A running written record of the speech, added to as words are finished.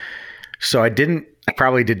So I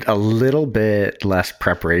probably did a little bit less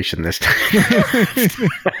preparation this time.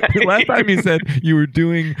 Last time you said you were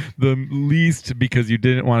doing the least because you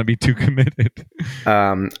didn't want to be too committed.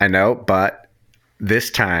 I know, but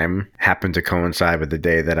this time happened to coincide with the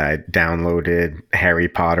day that I downloaded Harry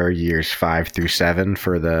Potter years 5 through 7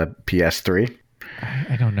 for the PS3.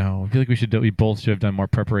 I don't know. I feel like we both should have done more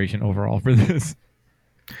preparation overall for this.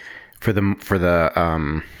 For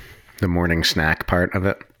the morning snack part of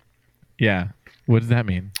it. Yeah. What does that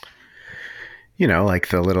mean? You know, like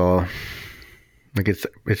the little, like it's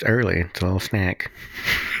early. It's a little snack.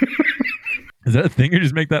 Is that a thing or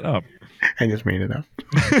just make that up? I just made it up.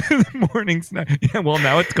 The morning snack. Yeah, well,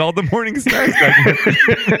 now it's called the morning snack segment.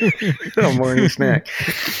 The morning snack.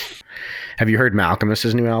 Have you heard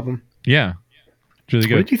Malcolm's new album? Yeah. It's really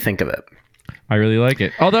good. What did you think of it? I really like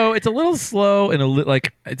it. Although it's a little slow and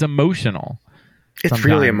like it's emotional. It's sometimes.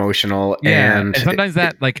 really emotional. Yeah. And sometimes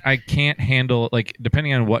that like I can't handle, like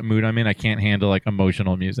depending on what mood I'm in, I can't handle like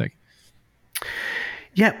emotional music.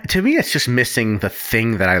 Yeah, to me it's just missing the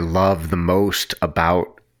thing that I love the most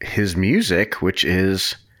about his music, which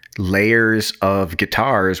is layers of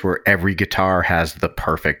guitars where every guitar has the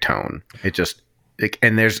perfect tone. It just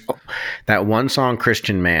and there's that one song,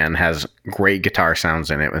 Christian Man, has great guitar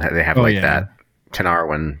sounds in it. They have that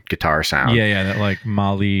Tenarwin guitar sound. Yeah, that like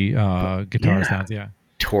Mali guitar sounds. Yeah,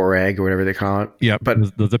 Touareg or whatever they call it. Yeah,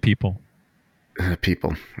 but those are people.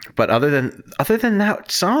 But other than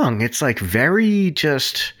that song, it's like very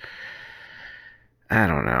just. I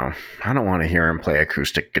don't know. I don't want to hear him play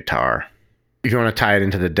acoustic guitar. If you want to tie it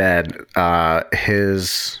into the Dead,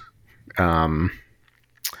 his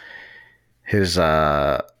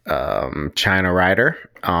China Rider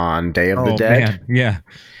on Day of the Dead. Man. Yeah.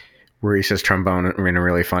 Where he says trombone in a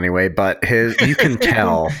really funny way, but you can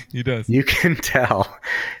tell. He does. You can tell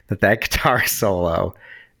that guitar solo,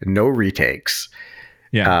 no retakes.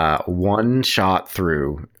 Yeah. One shot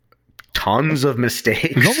through, tons of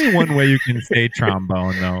mistakes. There's only one way you can say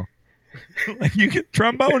trombone, though. Like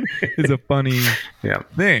trombone is a funny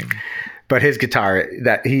thing. But his guitar,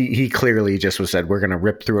 that he clearly just said, we're going to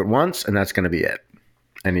rip through it once, and that's going to be it.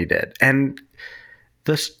 And he did. And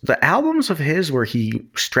the albums of his where he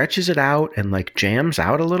stretches it out and like jams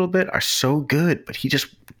out a little bit are so good, but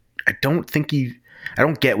I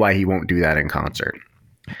don't get why he won't do that in concert.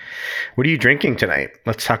 What are you drinking tonight?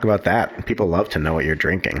 Let's talk about that. People love to know what you're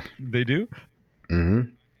drinking. They do? Mm-hmm.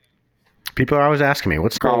 People are always asking me,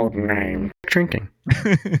 what's called name drinking?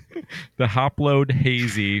 The Hopload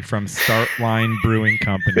Hazy from Startline Brewing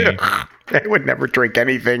Company. I would never drink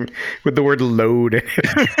anything with the word load in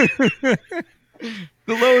it.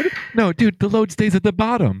 The load, no, dude. The load stays at the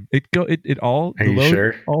bottom. All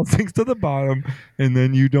sinks to the bottom, and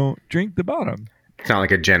then you don't drink the bottom. It's not like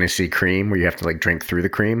a Genesee cream where you have to like drink through the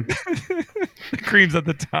cream. The cream's at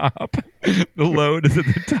the top. The load is at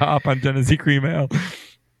the top on Genesee Cream Ale.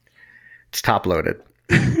 It's top loaded,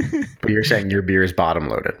 but you're saying your beer is bottom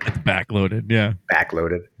loaded. It's back loaded. Yeah, back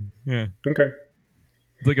loaded. Yeah. Okay.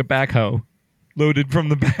 It's like a backhoe loaded from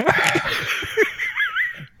the back.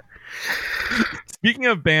 Speaking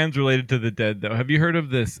of bands related to the Dead, though, have you heard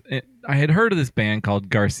of this? I had heard of this band called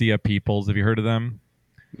Garcia Peoples. Have you heard of them?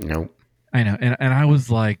 Nope. I know. And I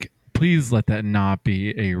was like, please let that not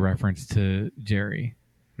be a reference to Jerry.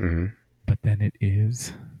 Mm-hmm. But then it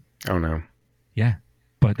is. Oh, no. Yeah.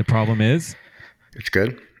 But the problem is... It's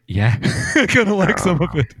good? Yeah. I'm going to like some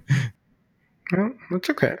of it. Well,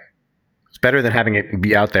 that's okay. It's better than having it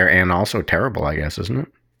be out there and also terrible, I guess, isn't it?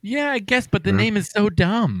 Yeah, I guess. But the name is so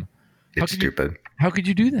dumb. It's stupid. How could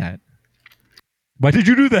you do that? Why did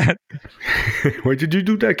you do that? Why did you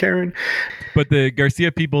do that, Karen? But the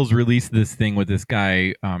Garcia Peoples released this thing with this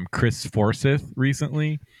guy, Chris Forsyth,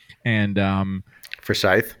 recently. And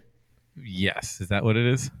Forsyth? Yes. Is that what it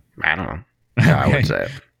is? I don't know. Yeah, okay. I would say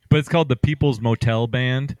it. But it's called the People's Motel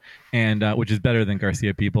Band, and which is better than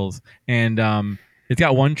Garcia Peoples. And it's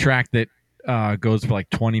got one track that goes for like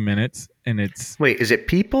 20 minutes, and it's... Wait, is it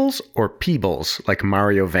Peoples or Peebles? Like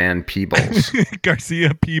Mario Van Peebles?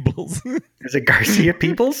 Garcia Peebles. Is it Garcia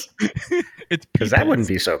Peebles? It's because that wouldn't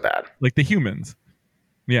be so bad. Like the humans.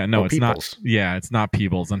 Yeah, no, it's Peebles. Not. Yeah, it's not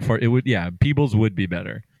Peebles. It would. Yeah, Peebles would be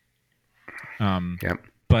better. Yep.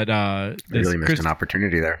 But really missed an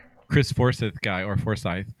opportunity there. Chris Forsyth guy, or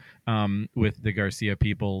Forsyth, with the Garcia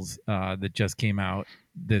Peoples that just came out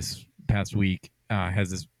this past week,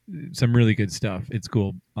 has some really good stuff. It's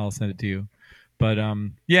cool. I'll send it to you. But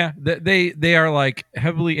yeah, they are like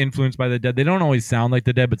heavily influenced by the Dead. They don't always sound like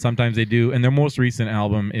the Dead, but sometimes they do. And their most recent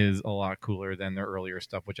album is a lot cooler than their earlier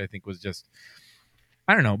stuff, which I think was just,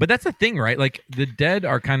 I don't know. But that's the thing, right? Like the Dead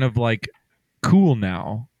are kind of like cool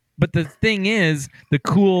now but the thing is, the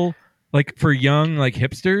cool, like for young like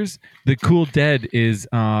hipsters, the cool Dead is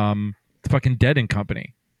fucking Dead and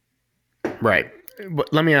Company. Right.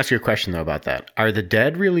 But let me ask you a question though about that. Are the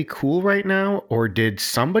Dead really cool right now, or did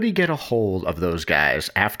somebody get a hold of those guys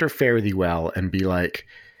after Fare Thee Well and be like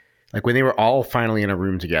when they were all finally in a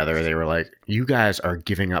room together, they were like, "You guys are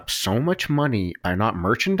giving up so much money by not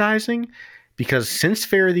merchandising." Because since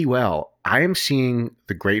Fare Thee Well, I am seeing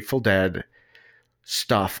the Grateful Dead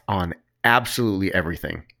stuff on absolutely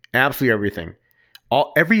everything. Absolutely everything.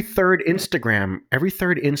 Every third Instagram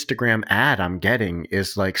ad I'm getting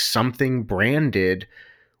is like something branded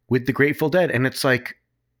with the Grateful Dead, and it's like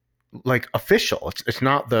official. It's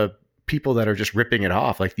not the people that are just ripping it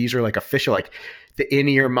off. Like these are like official, like the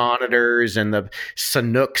in-ear monitors and the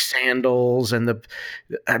Sanuk sandals and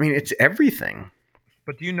I mean, it's everything.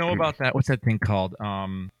 But do you know about that? What's that thing called?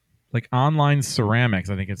 Like online ceramics,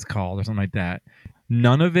 I think it's called, or something like that.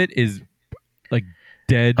 None of it is like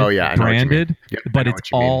Dead branded, but it's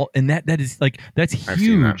all, and that is like, that's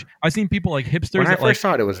huge. I've seen people like hipsters. When I first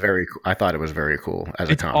saw it, it was very cool. I thought it was very cool as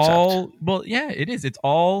a concept. Well, yeah, it is. It's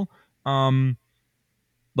all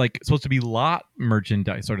like supposed to be lot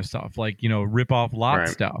merchandise sort of stuff, like, you know, rip off lot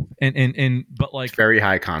stuff, and but like it's very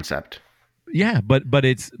high concept. Yeah, but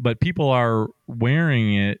people are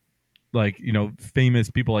wearing it, like, you know, famous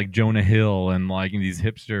people like Jonah Hill and like these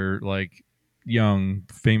hipster, like young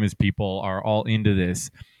famous people are all into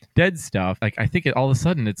this Dead stuff. Like I think all of a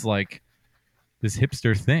sudden it's like this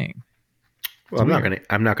hipster thing. Well, I'm not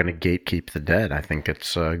gonna gatekeep the Dead. I think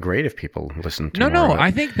it's great if people listen to. No,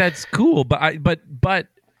 I think that's cool, but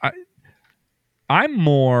I'm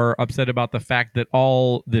more upset about the fact that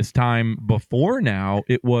all this time before now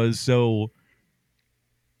it was so,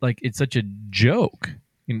 like, it's such a joke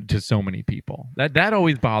to so many people. That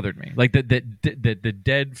always bothered me. Like that the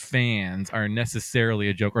Dead fans are necessarily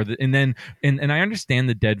a joke, and I understand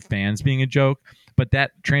the Dead fans being a joke, but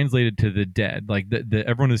that translated to the Dead. Like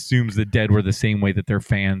everyone assumes the Dead were the same way that their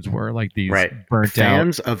fans were. Like these burnt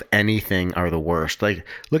fans out of anything are the worst. Like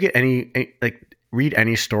look at read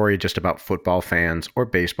any story just about football fans or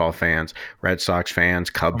baseball fans, Red Sox fans,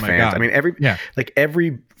 Cub fans. God. I mean,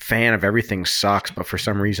 every fan of everything sucks, but for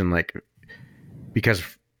some reason, like, because,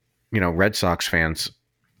 you know, Red Sox fans,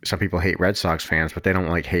 some people hate Red Sox fans, but they don't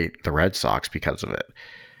like hate the Red Sox because of it.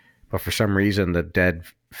 But for some reason, the Dead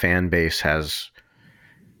fan base has,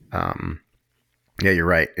 yeah, you're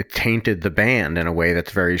right. It tainted the band in a way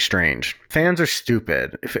that's very strange. Fans are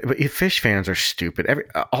stupid. Fish fans are stupid.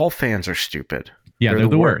 All fans are stupid. Yeah, they're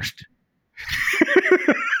the worst.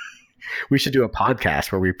 We should do a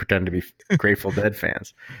podcast where we pretend to be Grateful Dead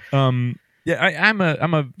fans. Yeah, I'm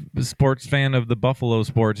a sports fan of the Buffalo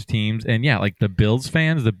sports teams, and yeah, like the Bills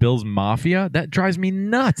fans, the Bills Mafia, that drives me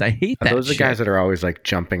nuts. I hate that. Those are the guys that are always like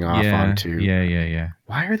jumping off onto. Yeah.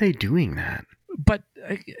 Why are they doing that? But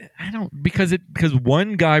I don't, because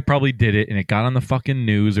one guy probably did it and it got on the fucking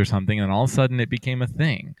news or something, and all of a sudden it became a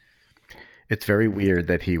thing. It's very weird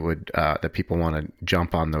that he would that people want to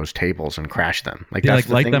jump on those tables and crash them. Like they that's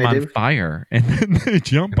light them on fire and then they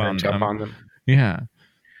jump on them. Yeah,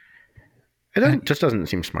 it just doesn't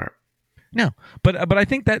seem smart. No, but I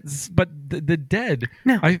think that's the Dead.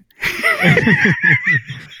 No,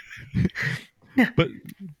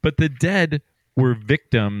 but the Dead were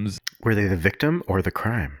victims. Were they the victim or the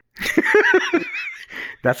crime?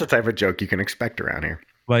 That's the type of joke you can expect around here.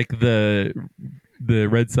 Like the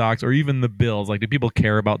Red Sox or even the Bills. Like, do people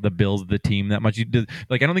care about the Bills, the team, that much?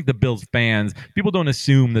 Like, I don't think the Bills fans, people don't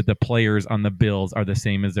assume that the players on the Bills are the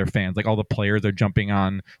same as their fans. Like, all the players are jumping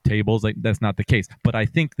on tables. Like, that's not the case. But I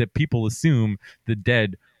think that people assume the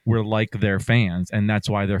Dead were like their fans, and that's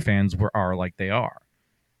why their fans are like they are.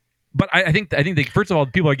 But I think they, first of all,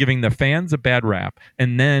 people are giving the fans a bad rap,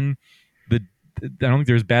 and then I don't think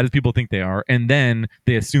they're as bad as people think they are, and then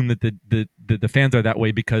they assume that the fans are that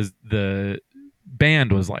way because the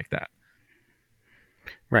band was like that.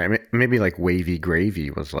 Right. Maybe like Wavy Gravy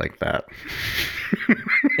was like that.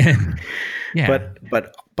 Yeah.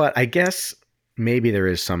 But I guess maybe there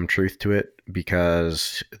is some truth to it,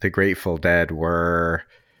 because the Grateful Dead were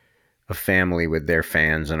a family with their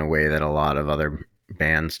fans in a way that a lot of other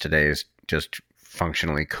bands today just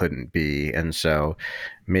functionally couldn't be. And so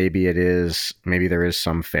maybe there is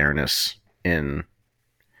some fairness in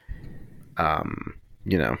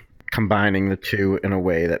combining the two in a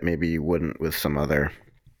way that maybe you wouldn't with some other.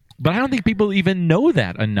 But I don't think people even know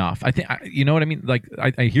that enough. I think, you know what I mean? Like,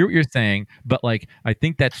 I hear what you're saying, but like, I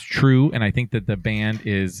think that's true. And I think that the band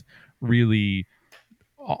is really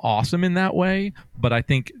awesome in that way. But I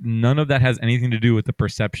think none of that has anything to do with the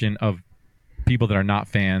perception of people that are not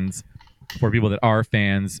fans for people that are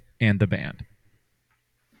fans and the band.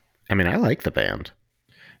 I mean, I like the band.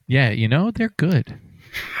 Yeah, they're good.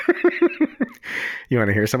 You want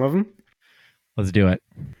to hear some of them? Let's do it.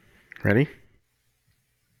 Ready?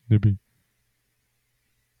 Maybe.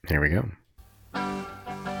 Here we go.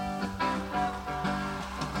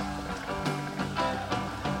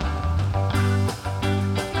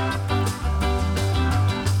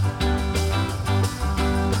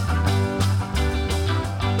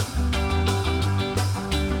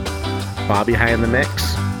 Bobby high in the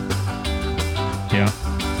mix. Yeah.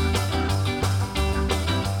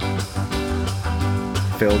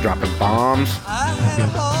 Phil dropping bombs.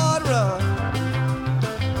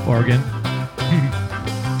 Organ.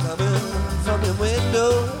 From your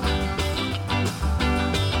window.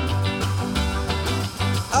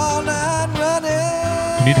 All night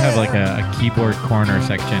running. You need to have like a keyboard corner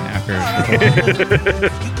section after.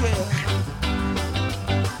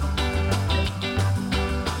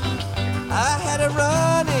 I had a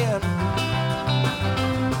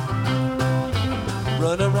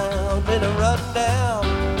run around and a run down,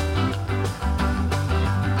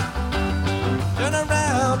 turn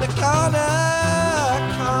around the corner,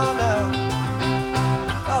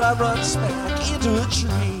 thought I run smack into a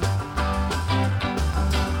tree.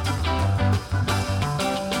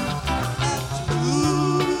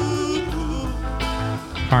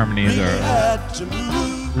 Harmonies are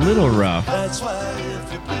a little rough,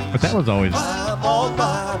 but that was always. I'm on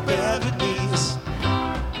my bended knees.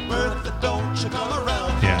 Bertha, don't you come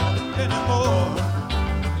around anymore.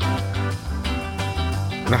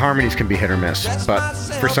 The harmonies can be hit or miss, but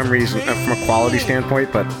for some reason, from a quality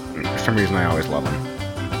standpoint, but for some reason I always love them.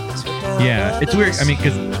 Yeah, it's weird. I mean,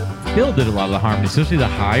 because Phil did a lot of the harmonies, especially the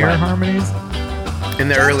higher Right. harmonies. In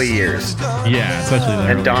the early years. Yeah, especially the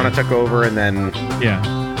And early Donna years. took over, and then Yeah,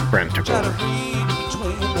 Brent took over.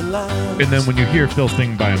 and then when you hear Phil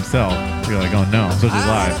sing by himself, you're like, oh no, especially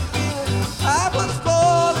live.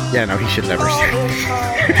 Yeah, no, he should never sing.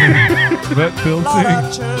 Let Phil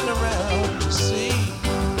sing.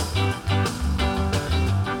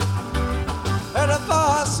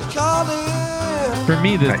 For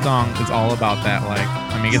me, this Right. song is all about that. Like,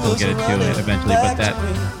 I mean, I guess we'll get into it eventually, but that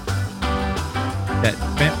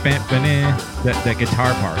that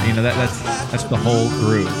guitar part, that's the whole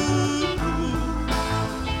groove.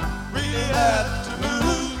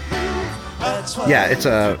 Yeah, it's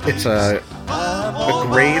a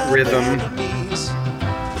great rhythm.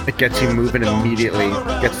 It gets you moving immediately,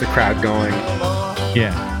 gets the crowd going.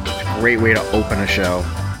 Yeah, Great way to open a show.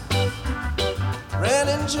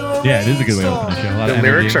 yeah, it is a good way to open a show. A lot The of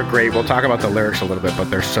lyrics energy. are great. We'll talk about the lyrics a little bit, but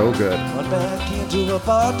they're so good.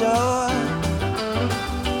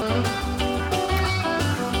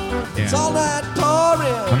 Yeah.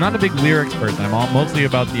 I'm not a big lyrics person. I'm mostly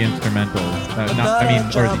about the instrumentals.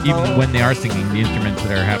 Even when they are singing, the instruments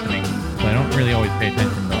that are happening. So I don't really always pay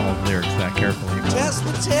attention to all the lyrics that carefully. Test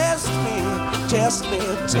me, test me.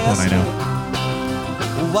 This one I know.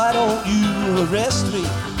 Why don't you arrest me?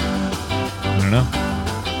 I don't know.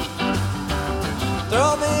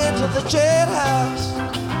 Throw me into the jailhouse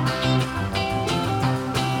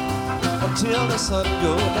until the sun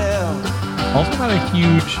go down. Also not a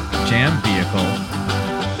huge jam vehicle.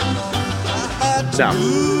 No,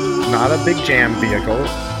 not a big jam vehicle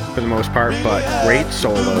for the most part, but great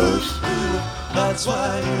solos. That's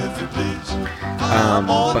why if you please.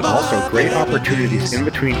 But also great opportunities in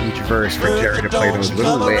between each verse for Jerry to play those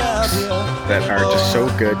little licks that are just so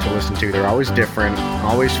good to listen to. They're always different,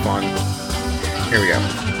 always fun. Here we go.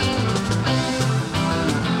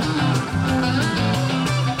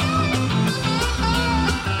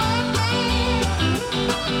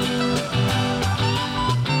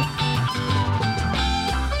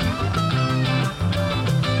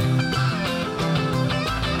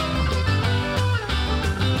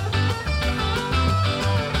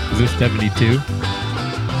 Is this 72?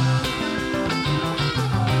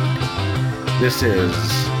 This is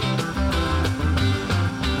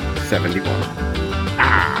 71.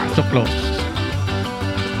 Ah, so close.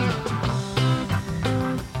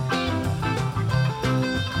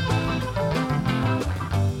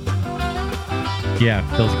 Yeah,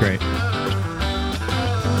 feels great.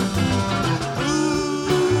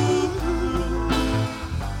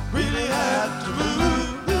 Really had to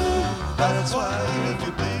move. That's why if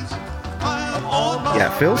you please. I'm on my Yeah,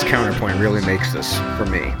 Phil's counterpoint really makes this for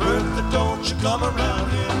me. Bertha, don't you come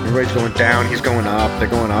around here. Everybody's going down, he's going up, they're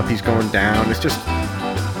going up, he's going down. It's just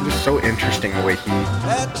so interesting the way he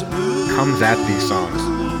Had to move. comes at these songs.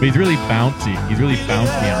 But he's really bouncy. He's really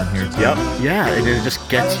bouncy on here too. Yep. Yeah, and it just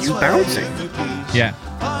gets you bouncing. Yeah.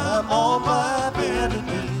 I'm on my bended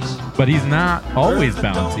knees. but he's not always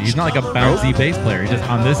bouncy. He's not like a bouncy bass player. He's just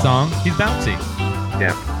on this song, he's bouncy.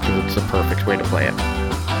 Yeah, it's the perfect way to play it.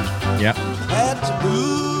 Yep. Had to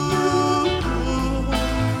move,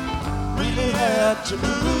 really had to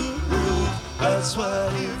move. That's why,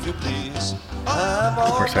 if you please, I'm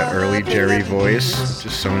Of course, that early Jerry voice,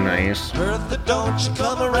 just so nice. Bertha, don't you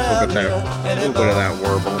come Look around at that, a little bit of that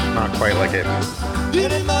warble. Not quite like the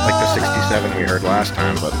 67 we heard last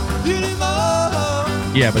time, but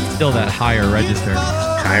Yeah, but still that higher register.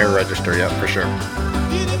 higher register, yeah, for sure.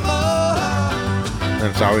 And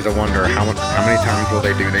it's always a wonder how many times will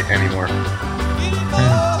they do it anymore.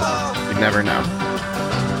 You never know.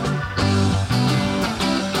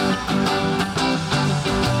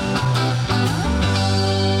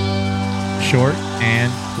 Short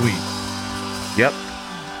and sweet. Yep.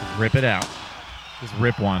 Rip it out. Just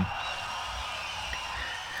rip one.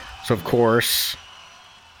 So of course,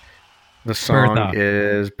 the song Bertha.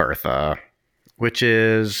 is Bertha, which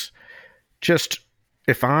is just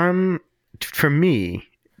for me,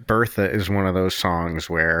 Bertha is one of those songs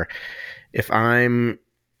where if I'm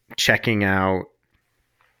checking out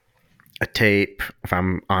a tape, if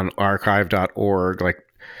I'm on archive.org, like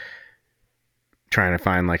trying to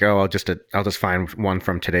find like, I'll just find one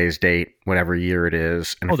from today's date, whatever year it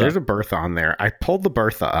is. And Hold if there's up. a Bertha on there, I pulled the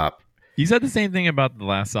Bertha up. You said the same thing about the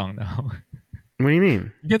last song, though. What do you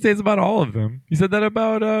mean? You can't say it's about all of them. You said that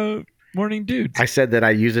about Morning Dudes. I said that I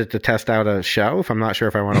use it to test out a show if I'm not sure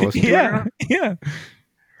if I want to listen to it. or yeah, not. yeah,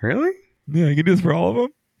 Really? yeah. You can do this for all of them.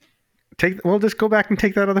 We'll just go back and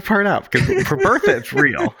take that other part out because for Bertha it's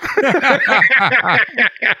real.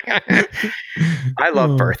 I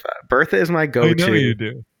love Bertha. Bertha is my I go-to. know you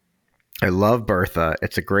do. I love Bertha.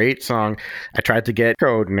 It's a great song. I tried to get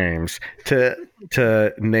code names to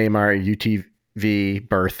name our UTV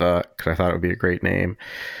Bertha because I thought it would be a great name.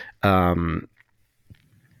 I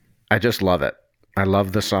just love it. I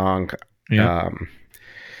love the song. Yeah.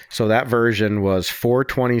 So that version was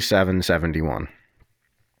 4/27/71.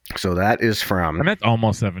 So that is from. And that's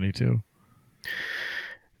almost 72.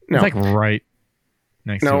 No, It's like right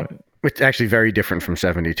next no, to it's actually very different from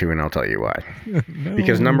 72, and I'll tell you why. it. No.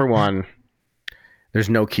 Because number one, there's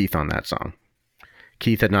no Keith on that song.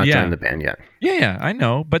 Keith had not Yeah. joined the band yet. Yeah, I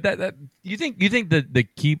know, but that you think that the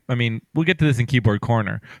I mean, we'll get to this in Keyboard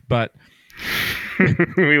Corner, but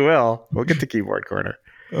We will. We'll get to Keyboard Corner.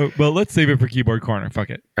 well, let's save it for Keyboard Corner. Fuck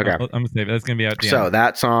it. Okay. I'm gonna save it. That's gonna be out. At the So end.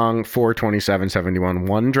 that song, 4/27/71,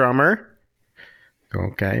 one drummer.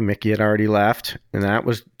 Okay, Mickey had already left, and that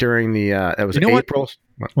was during the. That was You know what? April.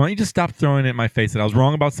 Why don't you just stop throwing it in my face that I was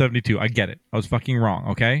wrong about 72? I get it. I was fucking wrong.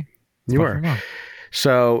 Okay. You Fucking were. wrong.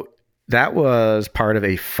 So that was part of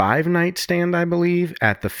a 5-night stand, I believe,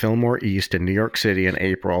 at the Fillmore East in New York City in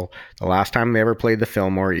April. The last time they ever played the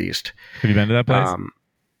Fillmore East. Have you been to that place?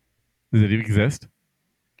 Does it even exist?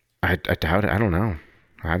 I doubt it. I don't know.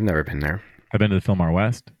 I've never been there. I've been to the Fillmore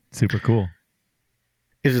West. Super cool.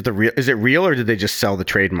 Is it real? Is it real, or did they just sell the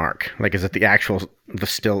trademark? Like, is it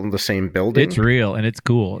still the same building? It's real and it's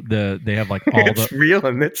cool. They have like all It's the real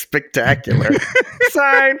and it's spectacular.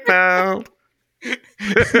 Seinfeld.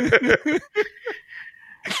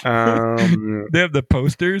 they have the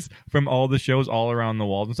posters from all the shows all around the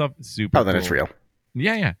walls and stuff. Super. Oh, then cool. it's real.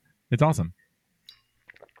 Yeah, it's awesome.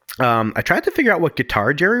 I tried to figure out what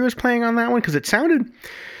guitar Jerry was playing on that one because it sounded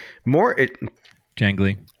more.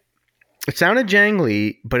 Jangly. It sounded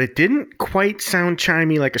jangly, but it didn't quite sound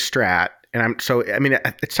chimey like a Strat. And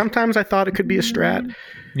sometimes I thought it could be a Strat,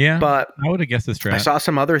 Yeah, but I would have guessed a Strat. I saw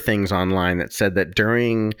some other things online that said that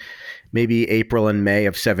during maybe April and May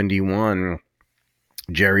of 71,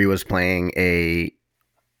 Jerry was playing a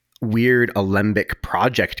weird alembic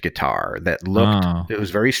project guitar that looked, it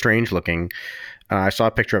was very strange looking. I saw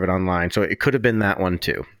a picture of it online, so it could have been that one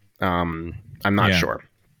too. I'm not sure.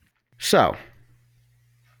 So,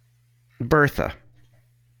 Bertha.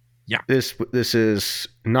 Yeah. This is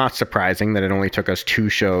not surprising that it only took us 2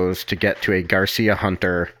 shows to get to a Garcia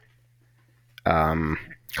Hunter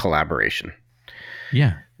collaboration.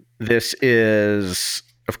 Yeah. This is,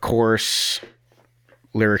 of course,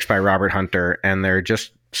 lyrics by Robert Hunter, and they're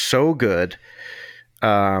just so good.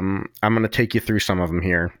 I'm going to take you through some of them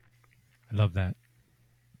here. I love that.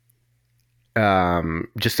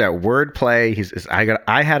 Just that wordplay.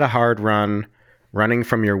 I had a hard run running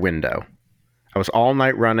from your window. I was all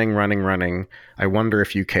night running. I wonder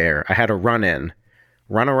if you care. I had a run in,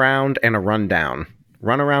 run around, and a run down.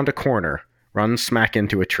 Run around a corner, run smack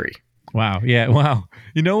into a tree. Wow. Yeah. Wow.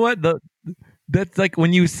 You know what? That's like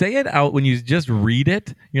when you say it out, when you just read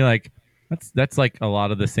it, you're like, that's like a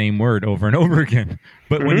lot of the same word over and over again.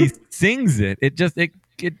 But when he sings it, it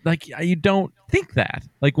like you don't think that.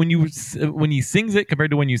 Like when he sings it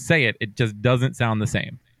compared to when you say it, it just doesn't sound the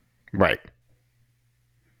same. Right.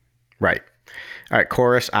 All right,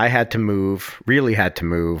 chorus. I had to move, really had to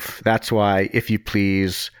move. That's why, if you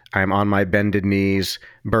please, I'm on my bended knees.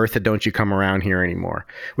 Bertha, don't you come around here anymore.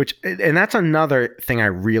 And that's another thing I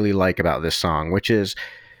really like about this song, which is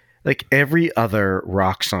like every other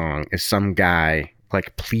rock song is some guy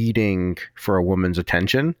like pleading for a woman's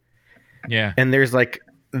attention. Yeah. And there's like,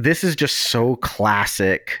 this is just so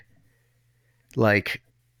classic, like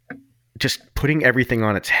just putting everything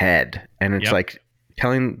on its head. And it's like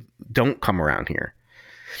telling, don't come around here.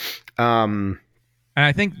 And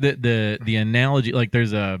I think that the analogy, like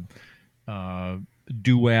there's a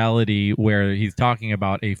duality where he's talking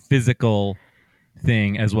about a physical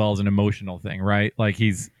thing as well as an emotional thing, right? Like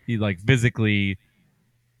he's like physically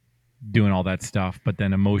doing all that stuff, but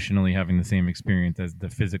then emotionally having the same experience as the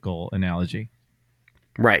physical analogy.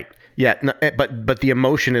 Right. Yeah. No, but the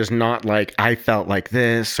emotion is not like I felt like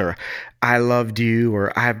this or I loved you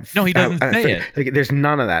or I've. No, he doesn't say it. Like, there's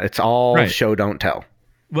none of that. It's all show, don't tell.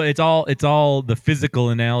 Well, it's all the physical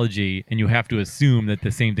analogy, and you have to assume that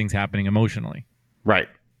the same thing's happening emotionally. Right.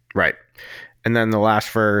 And then the last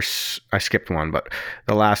verse, I skipped one, but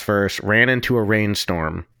the last verse, ran into a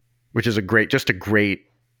rainstorm, which is a great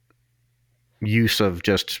use of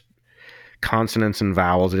just consonants and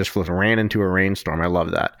vowels. It just flipped, ran into a rainstorm. I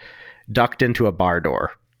love that. Ducked into a bar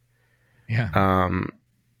door. Yeah.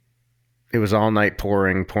 It was all night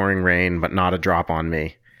pouring rain, but not a drop on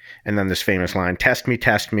me. And then this famous line, test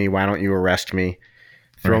me, why don't you arrest me?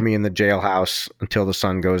 Throw me in the jailhouse until the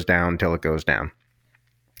sun goes down, till it goes down.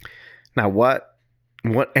 Now, what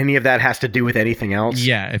any of that has to do with anything else?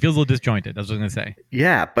 Yeah, it feels a little disjointed. That's what I was going to say.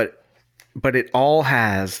 Yeah, but it all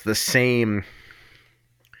has the same...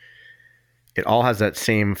 It all has that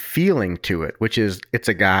same feeling to it, which is it's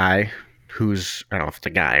a guy who's, I don't know if it's a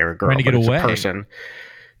guy or a girl, trying to get away. It's a person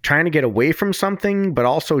trying to get away from something, but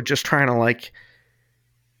also just trying to like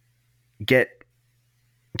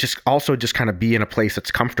just kind of be in a place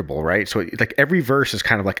that's comfortable, right? So like every verse is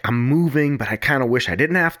kind of like, I'm moving, but I kind of wish I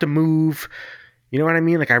didn't have to move. You know what I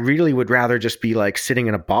mean? Like I really would rather just be like sitting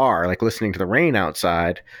in a bar, like listening to the rain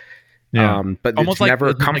outside. Yeah. But almost it's like,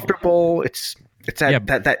 never comfortable. Like, it's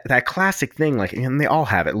that classic thing, like, and they all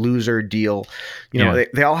have it, loser deal, you know,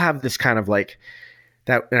 they all have this kind of like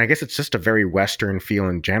that. And I guess it's just a very Western feel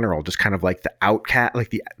in general, just kind of like the outcast, like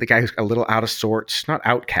the guy who's a little out of sorts, not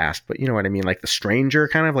outcast, but you know what I mean? Like the stranger,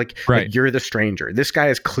 kind of like, like you're the stranger. This guy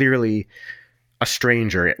is clearly a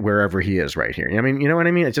stranger wherever he is right here. I mean, you know what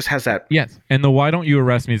I mean? It just has that. Yes. And the why don't you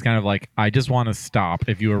arrest me is kind of like, I just want to stop.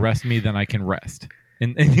 If you arrest me, then I can rest.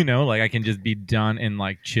 And you know, like I can just be done and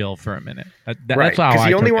like chill for a minute. That's how because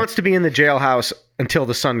he only wants to be in the jailhouse until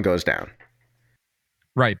the sun goes down.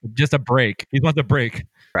 Right, just a break. He wants a break.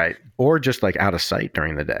 Right, or just like out of sight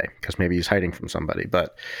during the day because maybe he's hiding from somebody.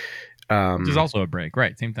 But there's also a break.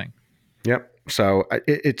 Right, same thing. Yep. So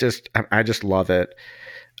I just love it.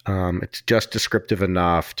 It's just descriptive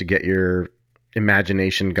enough to get your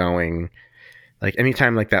imagination going. Like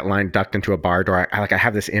anytime like that line ducked into a bar door, I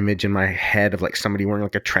have this image in my head of like somebody wearing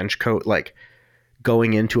like a trench coat, like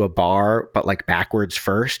going into a bar, but like backwards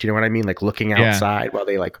first. You know what I mean? Like looking outside while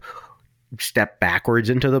they like step backwards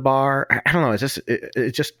into the bar. I don't know.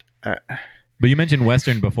 It's just. But you mentioned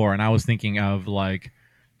Western before, and I was thinking of like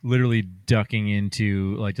literally ducking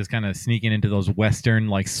into like just kind of sneaking into those Western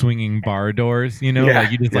like swinging bar doors, you know,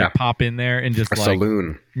 like you just like pop in there and just a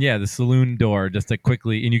saloon. Yeah, the saloon door just to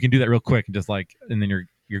quickly, and you can do that real quick and just like, and then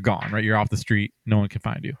you're gone, right? You're off the street. No one can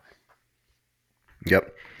find you.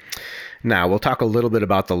 Yep. Now we'll talk a little bit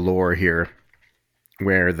about the lore here,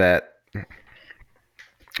 where that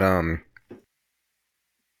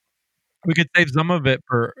we could save some of it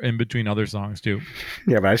for in between other songs too.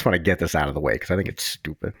 Yeah, but I just want to get this out of the way because I think it's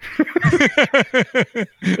stupid.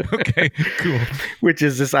 Okay, cool. Which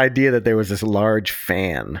is this idea that there was this large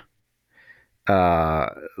fan,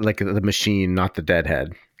 like the Machine, not the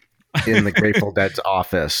Deadhead, in the Grateful Dead's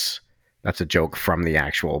office. That's a joke from the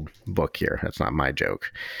actual book here. That's not my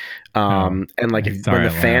joke. And like when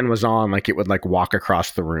the fan was on, like it would like walk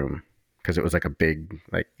across the room because it was like a big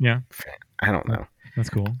like fan. I don't know. That's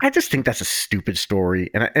cool. I just think that's a stupid story,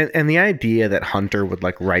 and the idea that Hunter would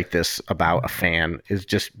like write this about a fan is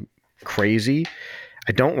just crazy.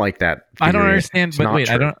 I don't like that theory. I don't understand. But wait,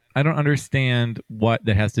 true. I don't understand what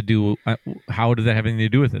that has to do. How does that have anything to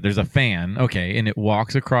do with it? There's a fan, okay, and it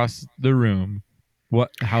walks across the room.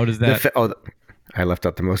 What? How does that? I left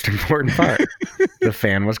out the most important part. The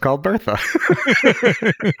fan was called Bertha.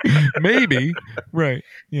 Maybe, right?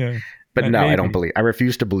 Yeah, but no, maybe. I don't believe. I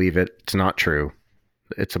refuse to believe it. It's not true.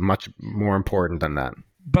 It's a much more important than that.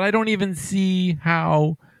 But I don't even see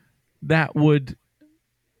how that would.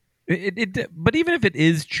 But even if it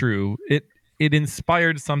is true, it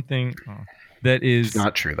inspired something that is It's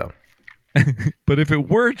not true though. But if it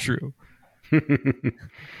were true,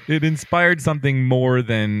 it inspired something more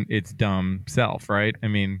than its dumb self, right? I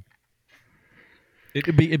mean,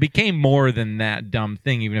 it became more than that dumb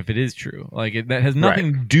thing, even if it is true. Like that has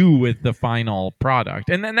nothing to do with the final product.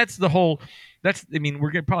 And then that's the whole. That's, I mean,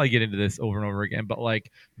 we're gonna probably get into this over and over again, but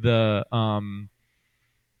like the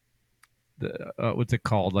what's it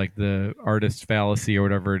called, like the artist fallacy or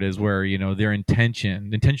whatever it is, where their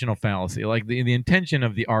intentional fallacy, like the intention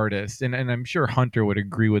of the artist, and I'm sure Hunter would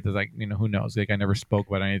agree with this, like who knows, like I never spoke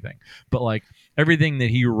about anything, but like everything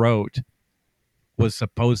that he wrote was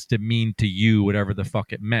supposed to mean to you whatever the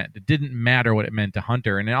fuck it meant. It didn't matter what it meant to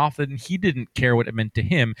Hunter, and often he didn't care what it meant to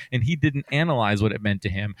him, and he didn't analyze what it meant to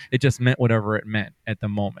him. It just meant whatever it meant at the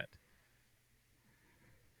moment.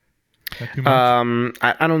 Too much?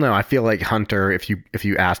 I don't know. I feel like Hunter, if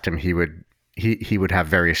you asked him, he would have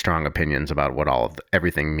very strong opinions about what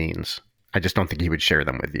everything means. I just don't think he would share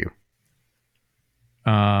them with you.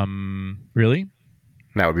 Really?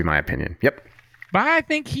 That would be my opinion. Yep. But I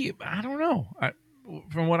think I don't know.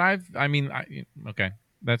 From what okay,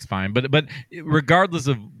 that's fine. But regardless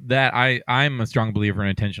of that, I'm a strong believer in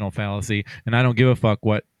intentional fallacy, and I don't give a fuck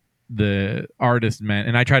what the artist meant.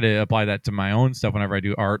 And I try to apply that to my own stuff whenever I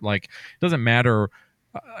do art. Like, it doesn't matter.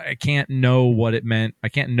 I can't know what it meant. I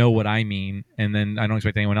can't know what I mean, and then I don't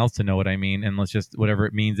expect anyone else to know what I mean. And let's just, whatever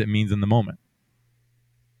it means in the moment.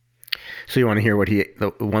 So you want to hear what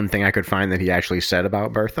the one thing I could find that he actually said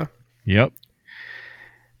about Bertha? Yep.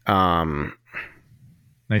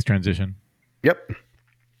 Nice transition. Yep.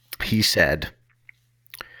 He said,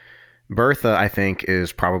 Bertha, I think,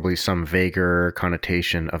 is probably some vaguer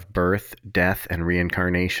connotation of birth, death, and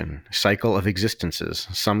reincarnation, cycle of existences,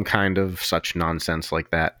 some kind of such nonsense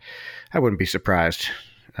like that. I wouldn't be surprised.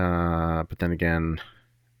 But then again,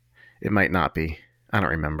 it might not be. I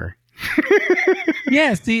don't remember.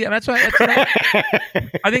 Yeah, see, that's why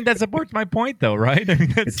I think that supports my point, though, right? I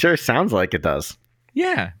mean, it sure sounds like it does.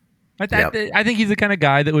 Yeah. I think he's the kind of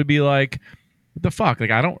guy that would be like, what the fuck? Like,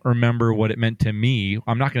 I don't remember what it meant to me.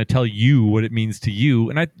 I'm not going to tell you what it means to you.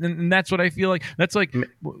 And that's what I feel like. That's like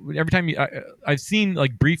every time I've seen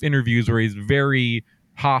like brief interviews where he's very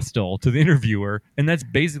hostile to the interviewer, and that's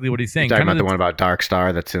basically what he's saying. You're talking about the one about Dark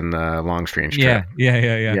Star that's in the Long Strange Trip.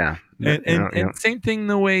 Yeah. And same thing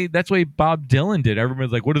that's the way Bob Dylan did.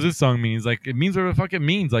 Everyone's like, what does this song mean? He's like, it means whatever the fuck it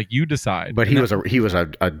means. Like, you decide. But he was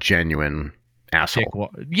a genuine asshole.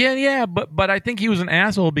 Yeah, but I think he was an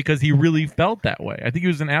asshole because he really felt that way. I think he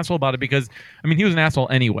was an asshole about it because, I mean, he was an asshole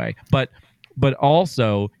anyway, but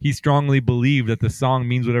also he strongly believed that the song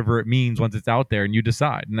means whatever it means once it's out there, and you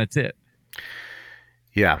decide, and that's it.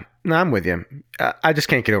 Yeah, no, I'm with you. I just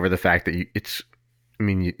can't get over the fact that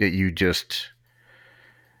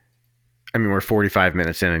we're 45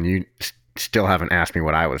 minutes in and you still haven't asked me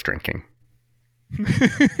what I was drinking. You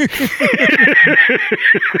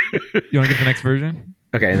want to get the next version?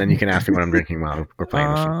 Okay, and then you can ask me what I'm drinking while we're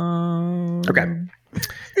playing this one. Okay.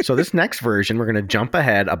 So this next version, we're going to jump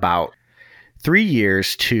ahead about 3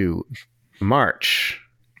 years to March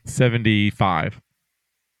 75.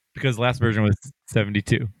 Because last version was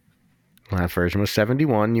 72. Last version was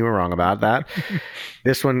 71. You were wrong about that.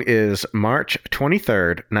 This one is March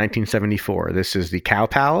 23rd, 1974. This is the Cow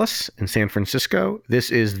Palace in San Francisco.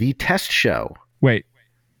 This is the test show. Wait,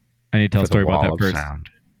 I need to tell a story about that first. Sound.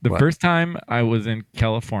 The first time I was in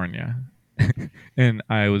California, and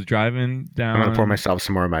I was driving down. I'm going to pour myself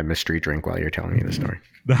some more of my mystery drink while you're telling me the story.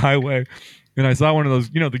 The highway, and I saw one of those,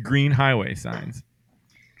 the green highway signs.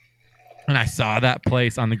 And I saw that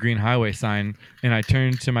place on the green highway sign, and I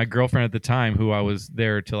turned to my girlfriend at the time, who I was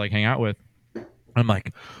there to like hang out with. I'm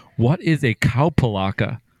like, "What is a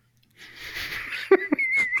cowpalaka?"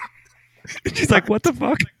 She's like, "What the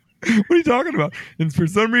fuck? What are you talking about?" And for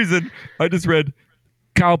some reason, I just read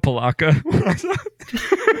cowpalaka.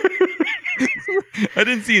 I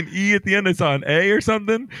didn't see an E at the end. I saw an A or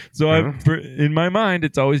something. So in my mind,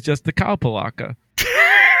 it's always just the cowpalaka.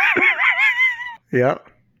 Yeah.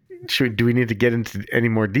 Do we need to get into any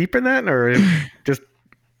more deep in that, or just?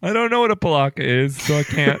 I don't know what a palaka is, so I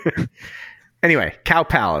can't. Anyway, Cow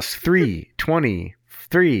Palace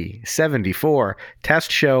 3/23/74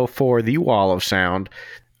 test show for the Wall of Sound.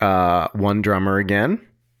 One drummer again.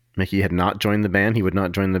 Mickey had not joined the band. He would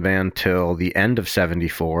not join the band till the end of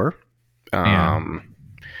 74.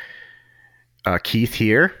 Keith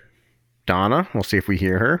here. Donna. We'll see if we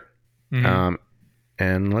hear her. Mm-hmm.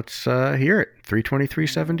 And let's hear it.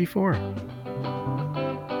 3/23/74.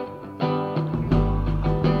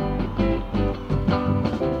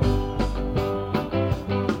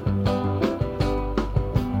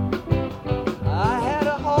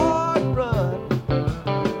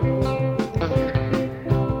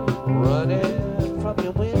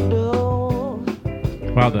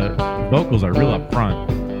 Wow, the vocals are real up front.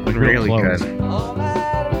 Like real Really close. good.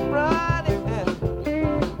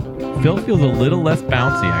 Phil feels a little less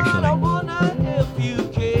bouncy, actually.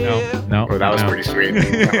 No. Oh, that was no. pretty sweet. A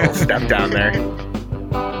little step down there. He's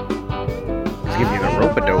giving you the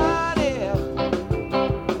rope-a-dope.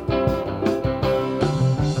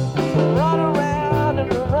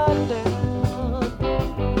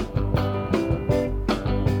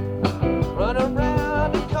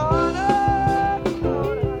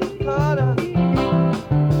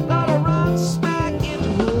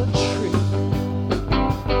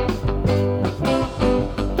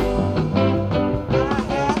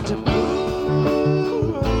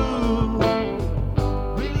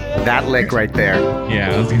 That lick right there.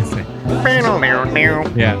 Yeah, I was gonna say.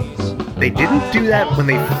 Yeah. They didn't do that when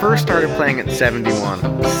they first started playing at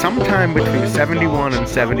 71. Sometime between 71 and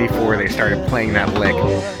 74, they started playing that lick.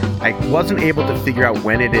 I wasn't able to figure out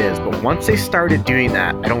when it is, but once they started doing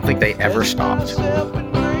that, I don't think they ever stopped.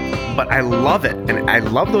 But I love it, and I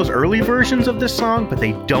love those early versions of this song, but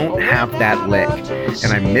they don't have that lick,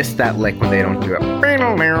 and I miss that lick when they don't do it.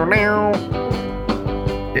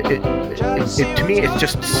 To me, it's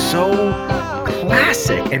just so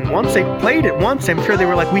classic. And once they played it once, I'm sure they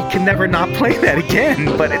were like, we can never not play that again.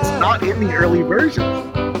 But it's not in the early versions.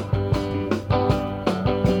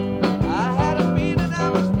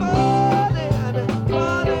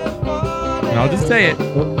 And I'll just say it.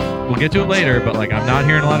 We'll get to it later, but like I'm not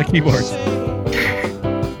hearing a lot of keyboards.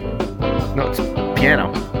 No, it's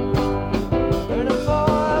piano.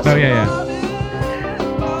 Oh yeah.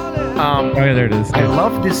 Oh yeah, there it is. I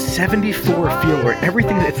love this 74 feel where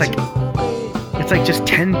everything, it's like just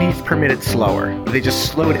 10 beats per minute slower. They just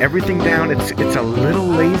slowed everything down. It's a little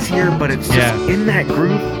lazier, but it's just in that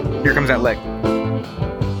groove. Here comes that lick.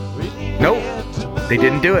 Nope, they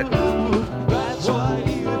didn't do it.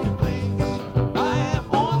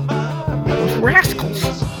 Those rascals.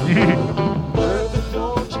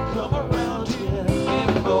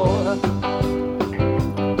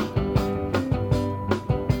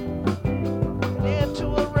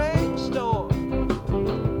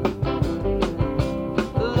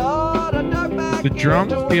 The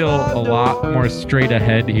drums feel a lot more straight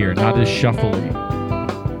ahead here, not as shuffly.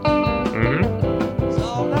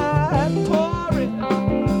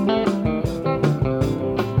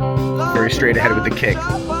 Very straight ahead with the kick.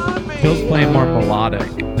 Phil's playing more melodic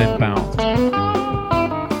than bounce.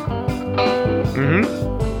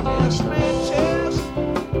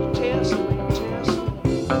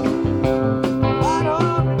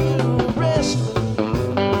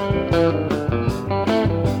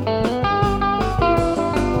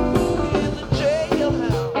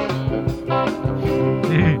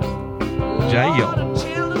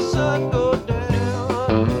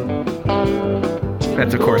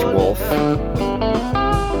 That's, of course, Wolf.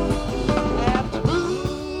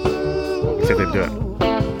 So they do it.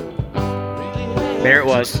 There it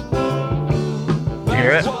was. You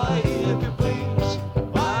hear it?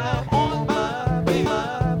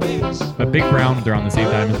 A big round around the same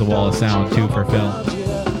time as the wall of sound, too, for Phil.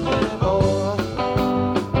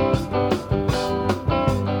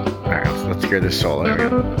 Alright, let's hear this solo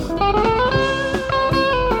again.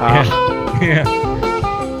 Yeah.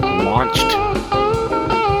 Launched.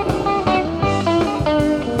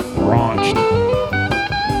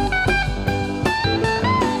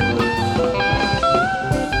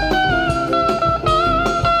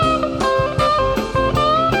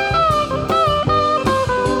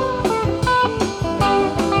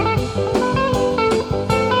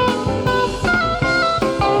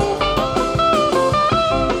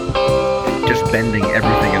 Just bending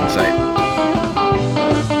everything in sight.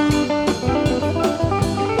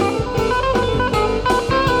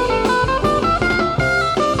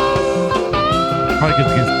 Probably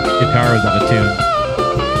because his guitar was out of tune.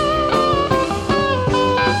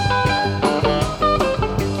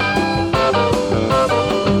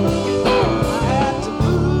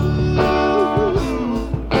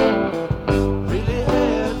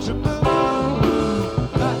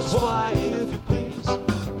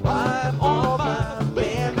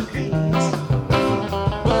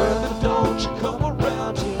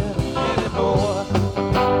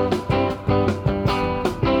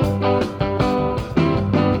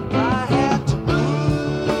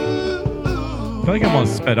 I feel like I'm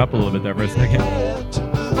almost sped up a little bit there for a second.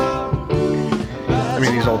 I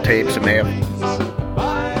mean, these old tapes, it may have.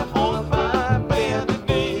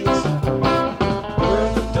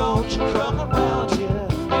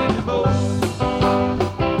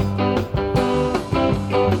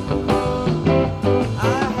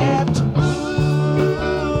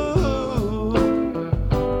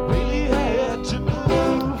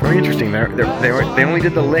 interesting. They only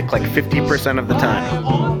did the lick like 50% of the time.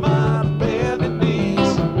 On my bended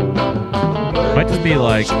knees. Might just be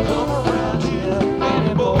like,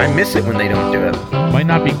 I miss it when they don't do it. might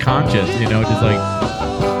not be conscious, you know, just like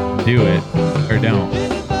do it or don't.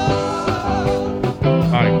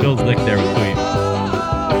 All right, Bill's lick there was sweet.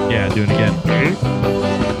 Yeah, do it again.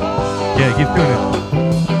 Yeah, keep doing it.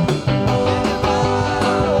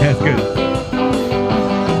 Yeah, it's good.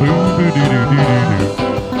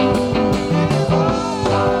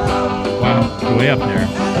 Wow, it's way up there.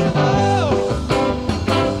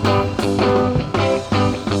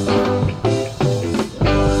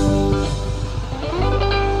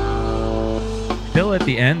 Bill at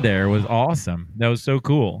the end there was awesome. That was so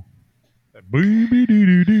cool.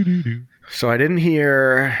 So I didn't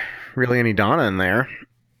hear really any Donna in there.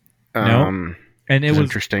 No. And it was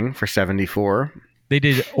interesting for 74. They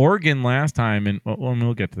did organ last time, and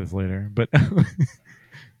we'll get to this later. But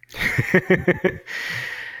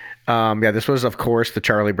yeah, this was, of course, the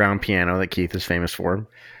Charlie Brown piano that Keith is famous for.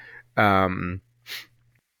 Wait,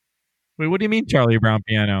 what do you mean Charlie Brown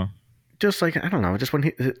piano? Just like, I don't know, just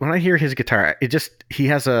when I hear his guitar, he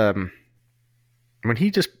has a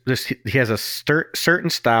certain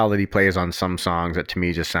style that he plays on some songs that to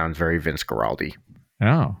me just sounds very Vince Guaraldi.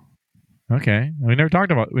 Oh, okay. We never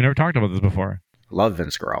talked about this before. Love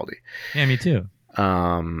Vince Guaraldi. Yeah, me too. So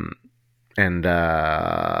I don't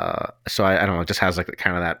know, it just has like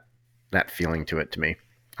kind of that feeling to it to me.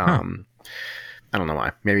 I don't know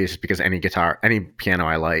why. Maybe it's just because any piano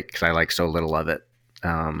I like, because I like so little of it.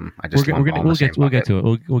 I just we'll get to it.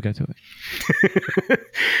 We'll get to it.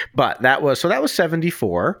 But that was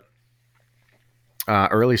 74,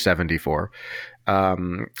 early 74. I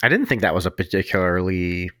didn't think that was a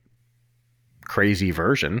particularly crazy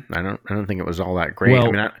version. I don't think it was all that great.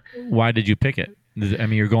 Well, why did you pick it? I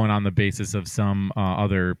mean, you're going on the basis of some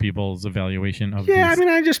other people's evaluation of. Yeah, these. I mean,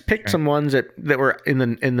 I just picked some ones that were in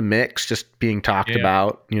the mix, just being talked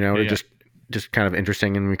about. You know, just kind of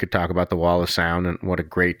interesting, and we could talk about the Wall of Sound and what a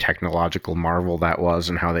great technological marvel that was,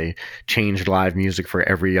 and how they changed live music for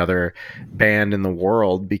every other band in the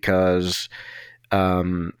world, because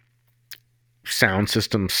sound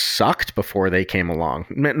systems sucked before they came along.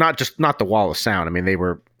 Not the Wall of Sound. I mean, they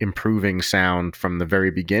were improving sound from the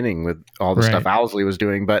very beginning with all the stuff Owsley was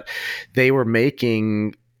doing, but they were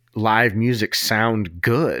making live music sound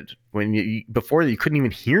good when before you couldn't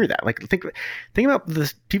even hear that. Like think about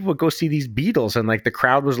this. People would go see these Beatles and like the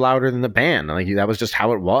crowd was louder than the band. Like that was just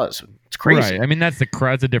how it was. It's crazy. Right. I mean, that's a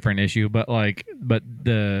different issue, but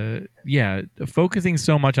focusing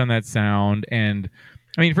so much on that sound, and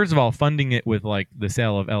I mean, first of all, funding it with like the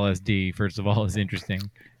sale of LSD, first of all, is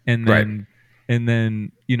interesting. And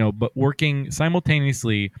then, you know, but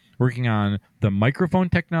simultaneously working on the microphone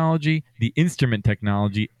technology, the instrument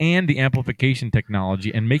technology, and the amplification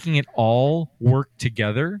technology, and making it all work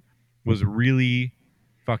together was really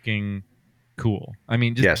fucking cool. I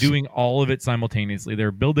mean, just doing all of it simultaneously.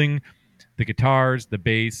 They're building the guitars, the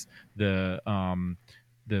bass, the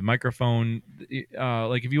microphone.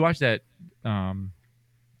 Like if you watch that,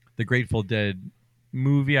 the Grateful Dead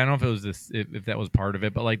movie, I don't know if it was this, if that was part of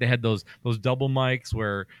it, but like they had those double mics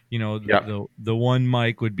where, you know, the one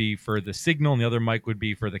mic would be for the signal and the other mic would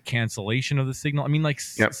be for the cancellation of the signal. I mean, like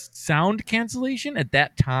sound cancellation at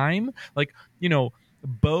that time, like, you know,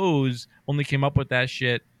 Bose only came up with that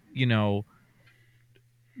shit, you know,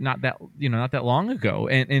 not that long ago,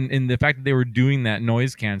 and the fact that they were doing that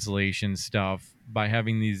noise cancellation stuff by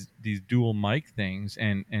having these dual mic things,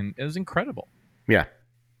 and it was incredible.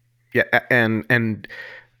 Yeah, and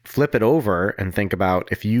flip it over and think about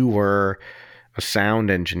if you were a sound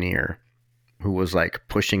engineer who was like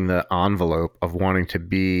pushing the envelope of wanting to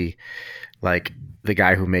be like the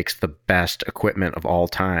guy who makes the best equipment of all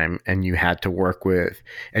time, and you had to work with,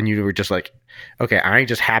 and you were just like, okay, I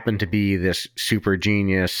just happen to be this super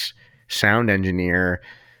genius sound engineer,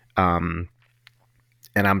 and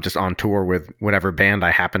I'm just on tour with whatever band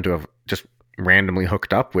I happen to have just randomly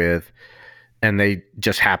hooked up with, and they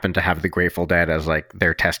just happen to have the Grateful Dead as like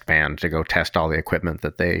their test band to go test all the equipment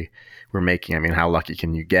that they were making. I mean, how lucky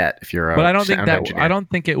can you get if you're a But I don't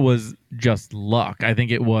think it was just luck. I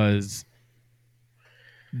think it was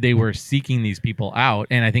they were seeking these people out,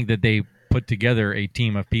 and I think that they put together a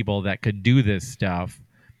team of people that could do this stuff.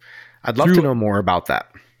 I'd love to know more about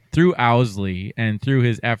that. Through Owsley and through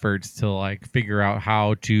his efforts to like figure out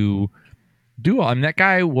how to do all. I mean, that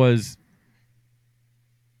guy was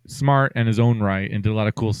smart in his own right and did a lot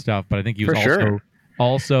of cool stuff, but I think he was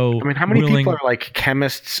also I mean, how many people are like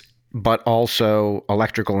chemists but also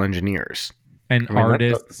electrical engineers and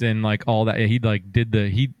artists and like all that? He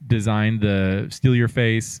designed the Steal Your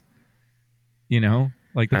Face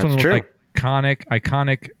Like that's one of That's the true. most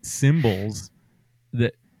iconic symbols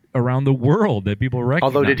that around the world that people recognize.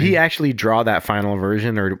 Although, did he actually draw that final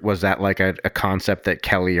version, or was that like a concept that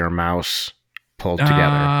Kelly or Mouse pulled together?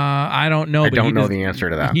 I don't know. I but don't know the answer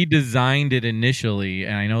to that. He designed it initially,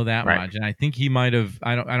 and I know that Right. much. And I think he might have.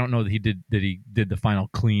 I don't know that he did the final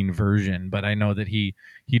clean version, but I know that he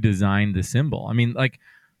designed the symbol. I mean, like,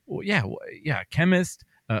 yeah, chemist,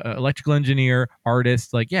 electrical engineer,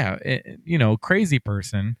 artist, like, yeah, crazy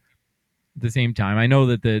person. At the same time, I know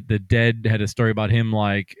that the Dead had a story about him,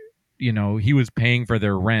 like, he was paying for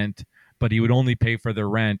their rent, but he would only pay for their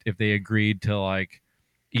rent if they agreed to like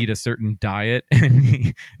eat a certain diet, and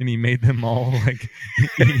he made them all like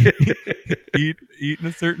eat in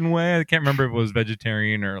a certain way. I can't remember if it was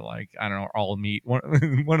vegetarian or like, I don't know, all meat, one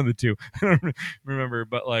of the two. I don't remember,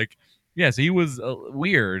 but like, yeah, so he was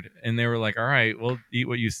weird, and they were like, all right, we'll eat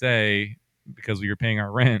what you say because you're paying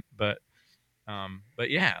our rent, but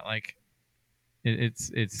yeah, like it's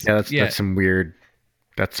that's some weird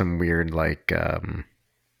like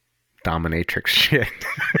dominatrix shit.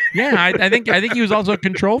 Yeah, I think he was also a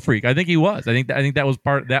control freak. I think he was. I think that was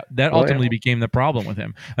part that ultimately became the problem with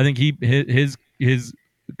him. I think his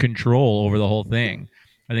control over the whole thing,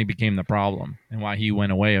 I think, became the problem and why he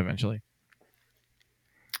went away eventually.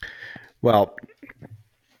 Well,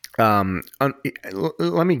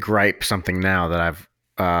 let me gripe something now that I've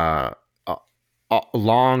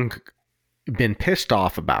long been pissed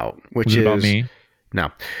off about, which is about me. No,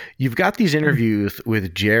 you've got these interviews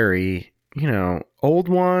with Jerry, old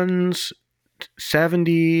ones,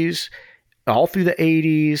 70s, all through the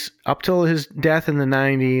 80s, up till his death in the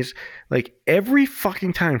 90s. Like every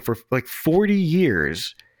fucking time for like 40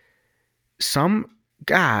 years, some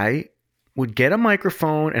guy would get a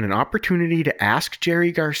microphone and an opportunity to ask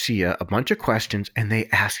Jerry Garcia a bunch of questions, and they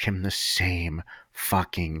ask him the same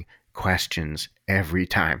fucking questions every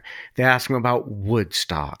time. They ask him about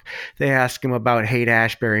Woodstock. They ask him about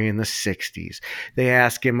Haight-Ashbury in the 60s. They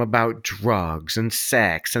ask him about drugs and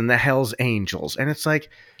sex and the Hells Angels. And it's like,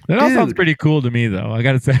 that all sounds pretty cool to me, though, I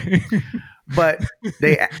gotta say. But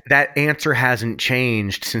that answer hasn't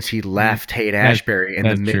changed since he left Haight-Ashbury in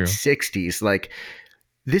the mid-60s. Like,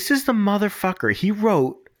 this is the motherfucker. He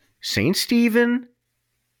wrote St. Stephen.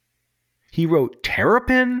 He wrote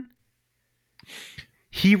Terrapin.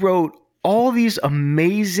 He wrote all these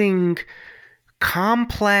amazing,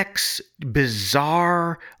 complex,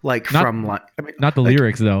 bizarre, like not the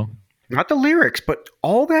lyrics though. Not the lyrics, but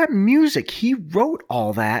all that music. He wrote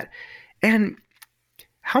all that. And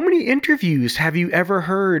how many interviews have you ever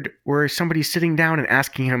heard where somebody's sitting down and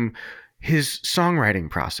asking him his songwriting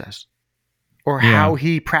process, or how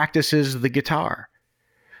he practices the guitar,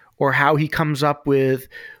 or how he comes up with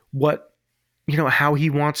how he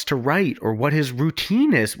wants to write, or what his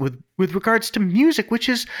routine is with regards to music, which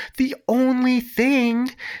is the only thing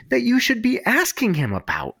that you should be asking him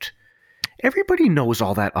about. Everybody knows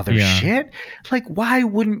all that other shit. Like, why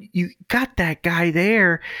wouldn't you got that guy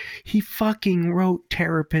there? He fucking wrote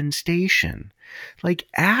Terrapin Station. Like,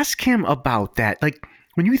 ask him about that. Like,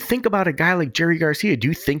 when you think about a guy like Jerry Garcia, do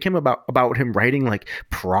you think about him writing like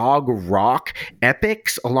prog rock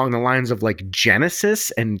epics along the lines of like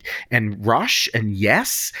Genesis and Rush and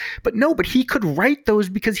Yes? But no, but he could write those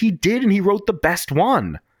because he did, and he wrote the best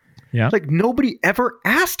one. Yeah. Like, nobody ever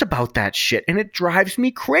asked about that shit, and it drives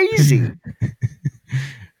me crazy.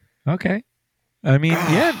 Okay. I mean,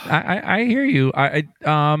 I hear you.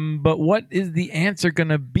 But what is the answer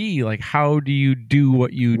gonna be? Like, how do you do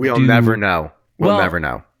what you do? We'll never know. We'll never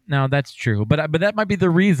know. No, that's true. But that might be the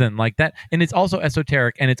reason. Like that, and it's also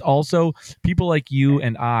esoteric, and it's also people like you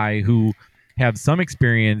and I who have some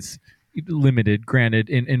experience, limited, granted,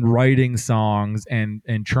 in writing songs and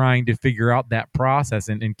trying to figure out that process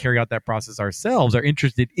and carry out that process ourselves, are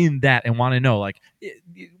interested in that and want to know. Like,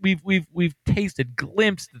 we've tasted,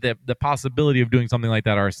 glimpsed the possibility of doing something like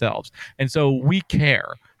that ourselves, and so we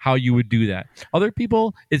care how you would do that. Other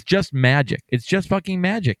people, it's just magic. It's just fucking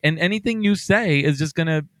magic, and anything you say is just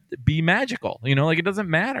gonna be magical. Like, it doesn't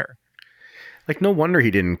matter. Like, no wonder he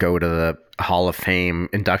didn't go to the Hall of Fame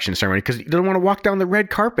induction ceremony, because he doesn't want to walk down the red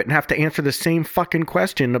carpet and have to answer the same fucking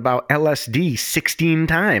question about LSD 16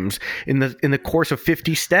 times in the course of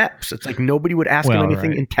 50 steps. It's like nobody would ask him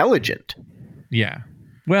anything intelligent. Yeah.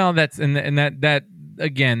 Well, that's and that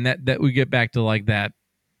again, that we get back to like that,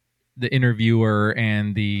 the interviewer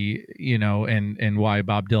and the and why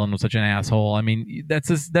Bob Dylan was such an asshole. I mean, that's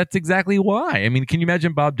exactly why. I mean, can you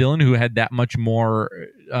imagine Bob Dylan, who had that much more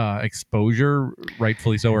exposure,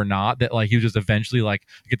 rightfully so or not, that like he was just eventually like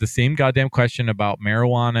get the same goddamn question about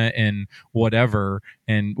marijuana and whatever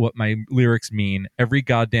and what my lyrics mean every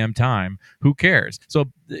goddamn time. Who cares? So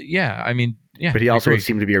yeah, I mean, yeah. But he also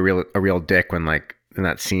seemed to be a real dick when like in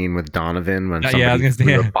that scene with Donovan when somebody I was gonna say,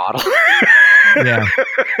 threw a bottle. Yeah.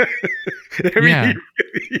 I mean, Yeah.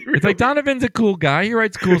 he It's like Donovan's a cool guy. He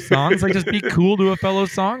writes cool songs. Like just be cool to a fellow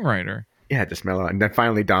songwriter. yeah, just mellow. And then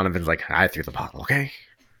finally Donovan's like, I threw the bottle, okay?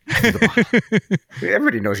 I threw the bottle.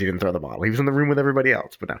 Everybody knows he didn't throw the bottle. He was in the room with everybody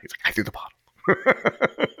else, but now he's like, I threw the bottle.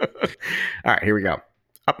 All right, here we go.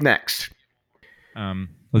 Up next.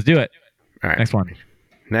 Let's do it. All right. Next one.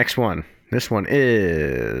 Next one. This one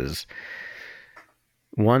is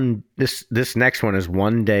this next one is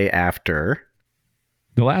one day after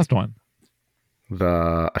The last one.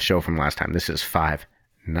 a show from last time. This is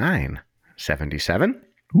 5/9/77.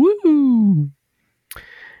 Woo!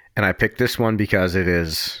 And I picked this one because it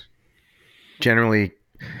is generally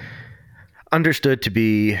understood to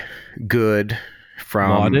be good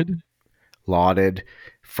from lauded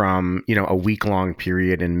from, you know, a week-long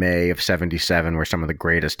period in May of 77 where some of the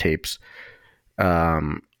greatest tapes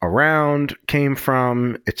around came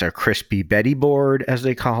from. It's a crispy Betty board, as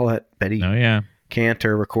they call it. Betty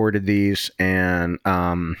Cantor recorded these, and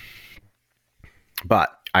but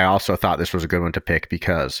I also thought this was a good one to pick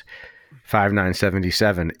because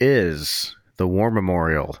 5/9/77 is the War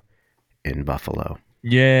Memorial in Buffalo.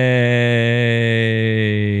 Yay!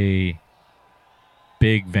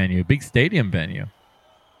 Big venue, big stadium venue.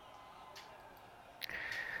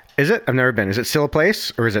 Is it? I've never been. Is it still a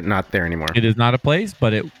place, or is it not there anymore? It is not a place,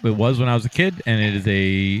 but it was when I was a kid, and it is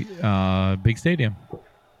a big stadium.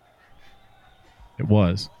 It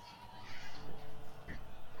was.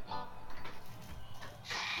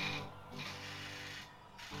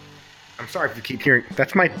 I'm sorry if you keep hearing.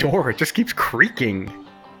 That's my door. It just keeps creaking.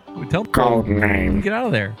 Tell Code name. Get out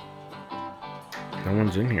of there. No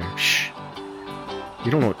one's in here. Shh.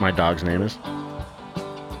 You don't know what my dog's name is.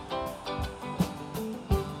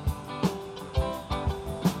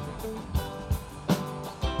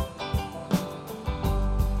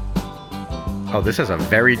 Oh, this has a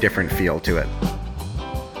very different feel to it.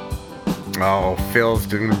 Oh, Phil's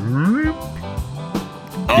doing.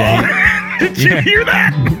 Yeah. Oh, did you hear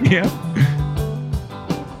that? Yeah.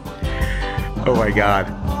 Oh my God.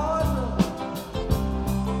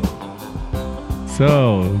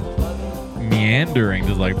 So meandering,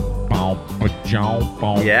 just like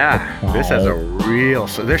Yeah, this has a real.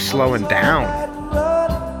 So they're slowing down.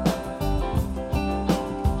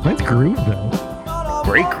 Nice groove though.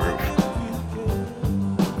 Great groove.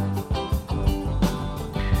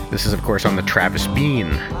 This is, of course, on the Travis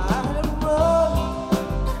Bean.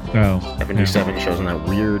 Oh, 77 shows on that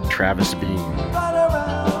weird Travis Bean. Is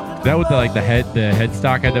that with the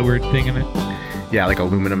headstock had that weird thing in it? Yeah, like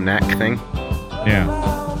aluminum neck thing. Yeah.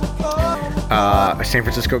 A San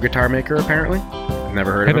Francisco guitar maker, apparently. I've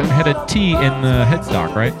never heard of him. Had a T in the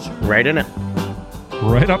headstock, right? Right in it.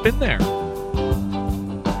 Right up in there.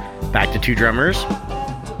 Back to two drummers.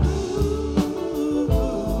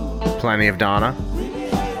 Plenty of Donna.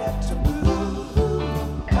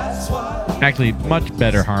 Actually, much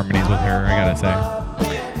better harmonies with her, I gotta say.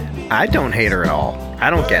 I don't hate her at all. I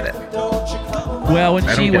don't get it. Well, when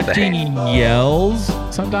she yells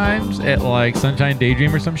sometimes at like Sunshine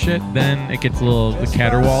Daydream or some shit, then it gets a little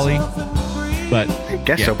caterwauly. But I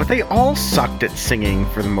guess so. But they all sucked at singing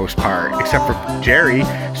for the most part, except for Jerry.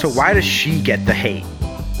 So why does she get the hate?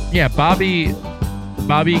 Yeah, Bobby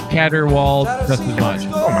caterwauled just as much.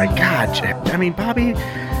 Oh my God! I mean, Bobby,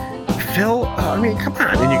 Phil. I mean, come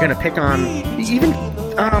on. And you're gonna pick on even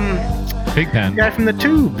Big Pen, the guy from the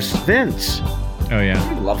Tubes, Vince. Oh yeah,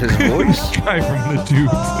 I love his voice. Guy from the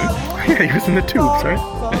Tubes. Yeah, he was in the Tubes, right?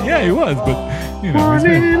 Yeah, he was, but you know. One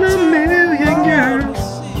in a million years.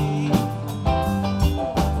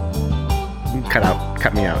 Cut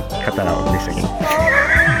me out. Cut that out with me singing.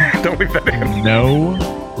 Don't leave that in. No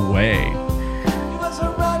way.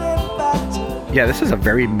 Yeah, this is a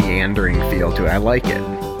very meandering feel to it. I like it.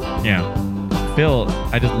 Yeah. Phil,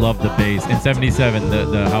 I just love the bass. In 77,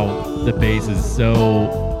 the how the bass is so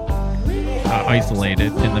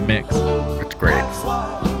isolated in the mix. It's great. That's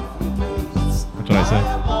what I said.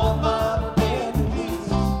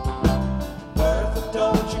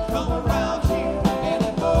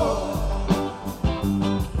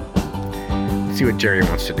 Let's see what Jerry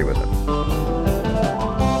wants to do with it.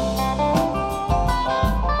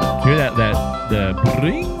 Hear that the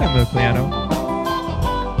ring on the piano?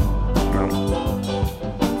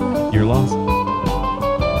 You're lost.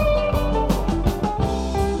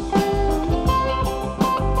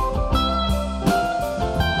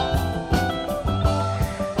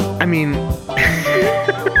 mean,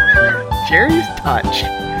 Jerry's touch.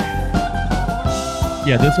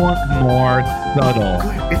 Yeah, this one's more subtle.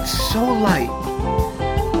 It's so light.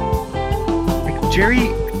 Like Jerry,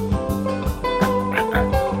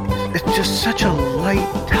 it's just such a light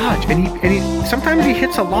touch, and he sometimes he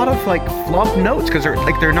hits a lot of like flub notes because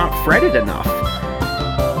they're not fretted enough.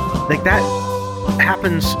 Like that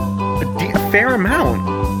happens a fair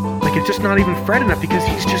amount. Like it's just not even fretted enough because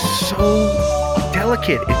he's just so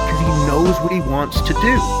delicate because he knows what he wants to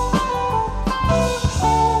do.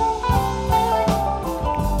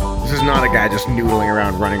 This is not a guy just noodling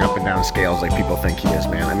around running up and down scales like people think he is,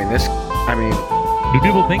 man. Do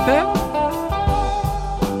people think that?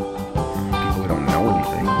 People who don't know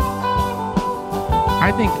anything.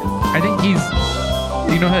 I think he's,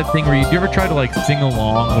 you know that thing where you ever try to like sing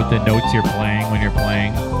along with the notes you're playing when you're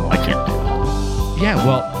playing? I can't do that. Yeah,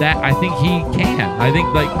 well, that I think he can. I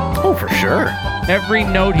think like, oh, for sure. Every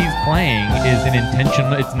note he's playing is an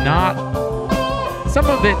intentional. It's not. Some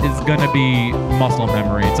of it is going to be muscle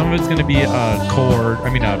memory. Some of it's going to be a chord. I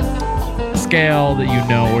mean, a scale that you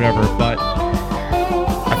know, whatever. But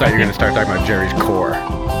I thought you were going to start talking about Jerry's core.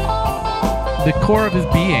 The core of his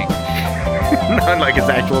being. Not like his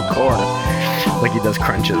actual core. Like he does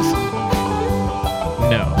crunches.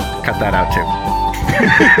 No. Cut that out too.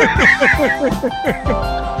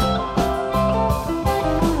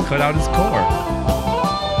 Cut out his core.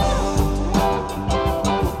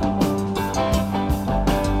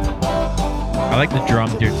 I like the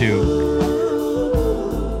drums here too.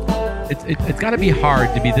 It's got to be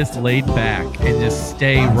hard to be this laid back and just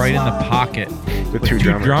stay right in the pocket with two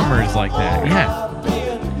drummers. drummers like that. Yeah.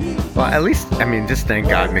 Well, at least, just thank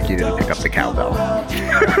God Mickey didn't pick up the cowbell.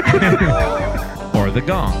 Or the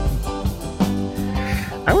gong.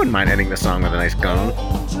 I wouldn't mind ending the song with a nice gong.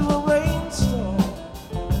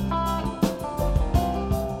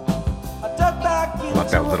 Love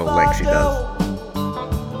that little licks he does.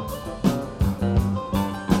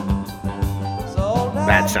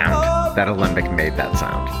 That sound. That Alembic made that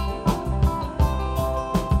sound.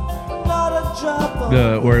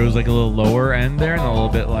 Where it was like a little lower end there and a little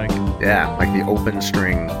bit like... Yeah, like the open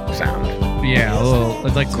string sound. Yeah, a little...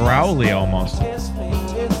 It's like growly almost. A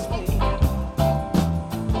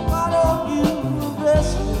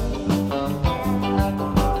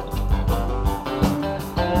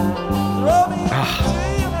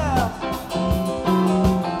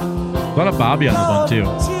lot of Bobby on this one too.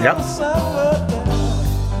 Yep.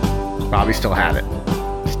 Bobby still had it.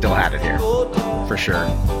 Still had it here. For sure.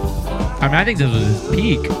 I think this was his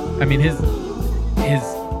peak. His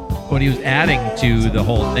what he was adding to the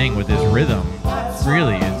whole thing with his rhythm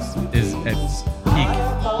really is at peak.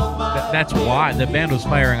 That's why the band was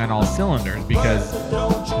firing on all cylinders, because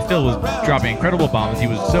Phil was dropping incredible bombs. He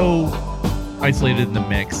was so isolated in the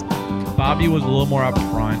mix. Bobby was a little more up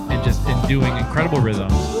front and just doing incredible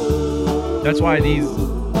rhythms. That's why these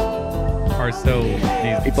are so...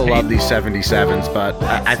 People love these 77s, but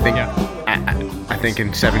I think I think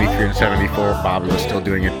in 73 and 74, Bobby was still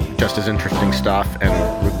doing it just as interesting stuff, and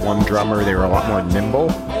with one drummer, they were a lot more nimble.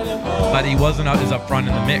 But he wasn't as up front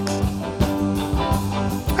in the mix.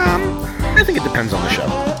 I think it depends on the show.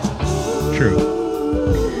 True.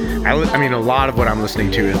 A lot of what I'm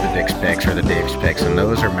listening to is the Dick's Picks or the Dave's Picks, and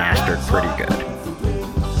those are mastered pretty good.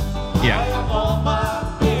 Yeah.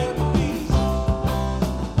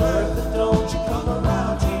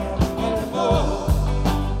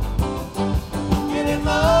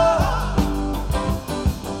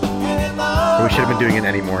 We should have been doing an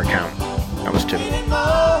Any More count. That was 2. On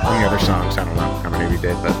the other songs, I don't know how many we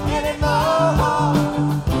did, but...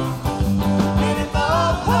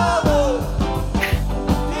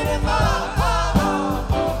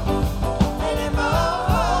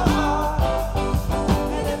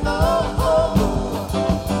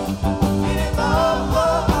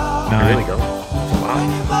 There we go.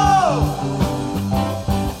 Wow.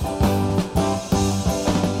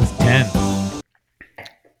 It's 10.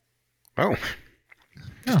 Oh.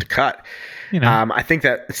 Just a cut. I think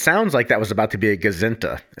that it sounds like that was about to be a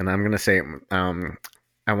gazinta, and I'm going to say,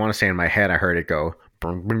 I want to say in my head, I heard it go.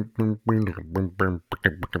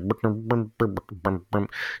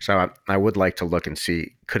 So I would like to look and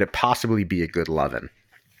see, could it possibly be a good lovin'?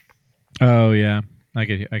 Oh yeah, I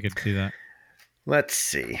could see that. Let's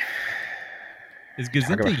see. Is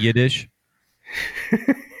gazinta Yiddish?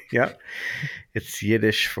 Yeah, it's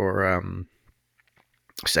Yiddish for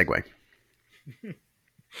segue.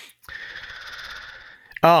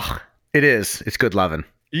 Oh, it is. It's good lovin'.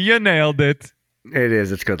 You nailed it. It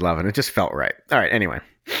is. It's good lovin'. It just felt right. All right. Anyway,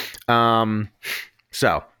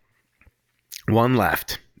 so one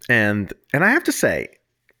left, and I have to say,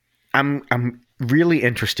 I'm really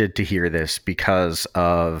interested to hear this because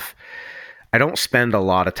of I don't spend a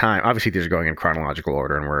lot of time. Obviously, these are going in chronological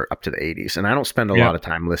order, and we're up to the 80s. And I don't spend a lot of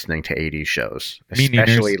time listening to 80s shows,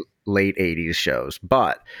 especially late 80s shows.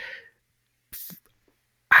 But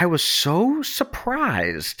I was so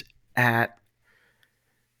surprised at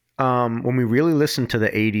when we really listened to the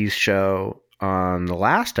 80s show on the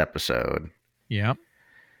last episode. Yeah.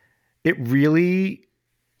 It really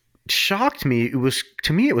shocked me. It was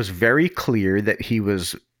very clear that he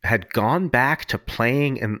had gone back to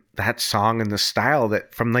playing in that song in the style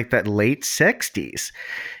that from like that late 60s,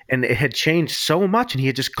 and it had changed so much, and he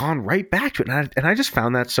had just gone right back to it. And I just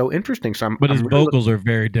found that so interesting. So his vocals are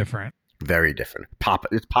very different. Very different.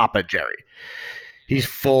 It's Papa Jerry. He's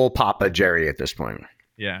full Papa Jerry at this point.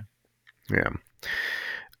 Yeah. Yeah.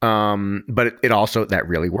 But it also, that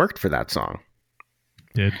really worked for that song.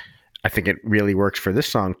 Did. I think it really works for this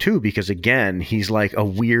song too, because again, he's like a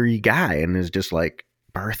weary guy and is just like,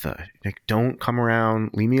 Bertha, like, don't come around,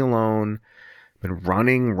 leave me alone. Been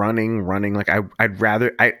running. Like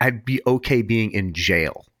I'd be okay being in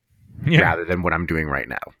jail rather than what I'm doing right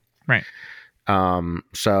now. Right.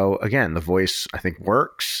 So again, the voice I think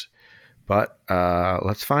works, but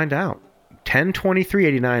let's find out.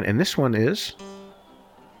 10/23/89, and this one is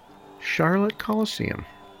Charlotte Coliseum.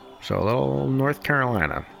 So a little North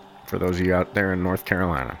Carolina for those of you out there in North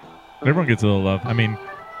Carolina. Everyone gets a little love. I mean,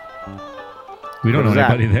 we don't know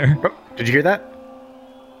anybody there. Oh, did you hear that?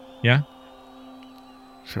 Yeah.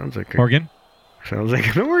 Sounds like organ. Sounds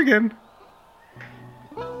like an organ.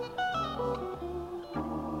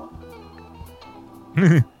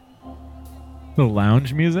 The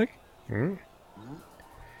lounge music for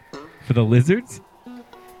the lizards.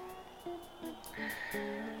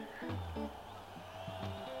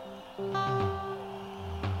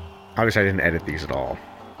 Obviously, I didn't edit these at all.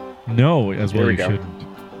 No, as well you shouldn't.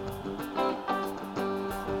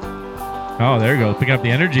 Oh, there you go. Picking up the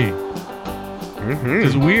energy. Mm-hmm.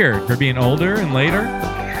 It's weird for being older and later.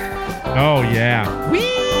 Oh, yeah. Whee!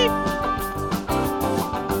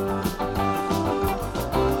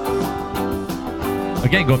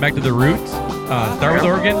 Again, going back to the roots. Start with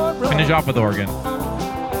organ, finish off with organ.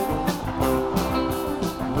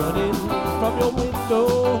 Running from your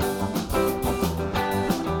window.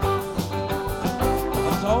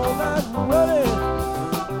 That's all I'm running.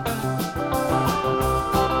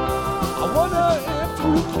 I wonder if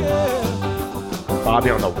you care. Bobby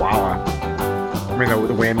on the wah. I mean,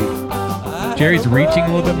 the whammy. Jerry's reaching a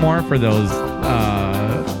little bit more for those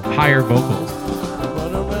higher vocals.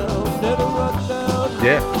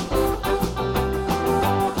 Yeah.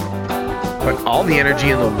 But all the energy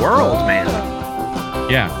in the world, man.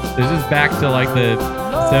 Yeah, this is back to like the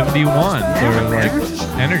 71 sort of like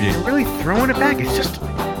energy. They're really throwing it back. It just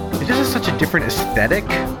has such a different aesthetic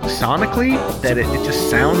sonically that it just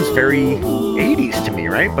sounds very 80s to me,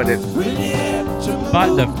 right? But the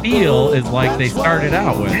feel is like they started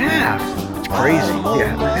out with. Yeah, it's crazy.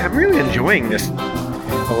 Yeah, I'm really enjoying this.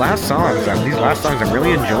 These last songs, I'm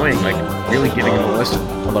really enjoying, like, really giving them a listen.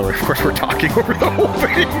 Although, of course, we're talking over the whole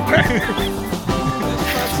thing.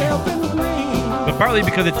 But partly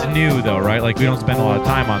because it's new, though, right? Like, we don't spend a lot of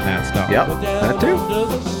time on that stuff. Yep, that too.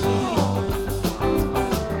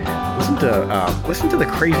 Listen to the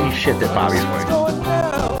crazy shit that Bobby's playing.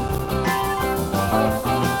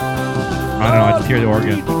 I don't know, I just hear the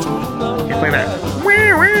organ. He's playing that.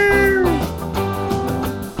 Wee, wee.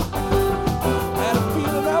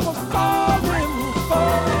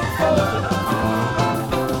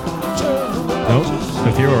 Nope,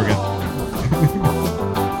 with your organ.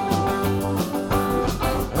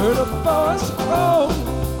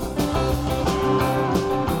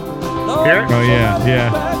 Here? Oh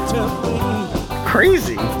yeah.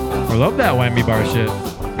 Crazy. I love that whammy bar shit.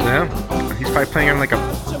 Yeah, he's probably playing on like a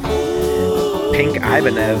pink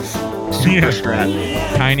Ibanez super strat.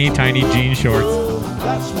 Tiny jean shorts.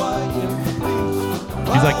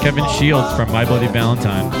 He's like Kevin Shields from My Bloody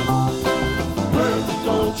Valentine.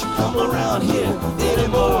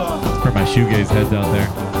 For my shoegaze heads out there.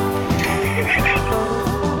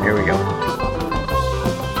 Here we go.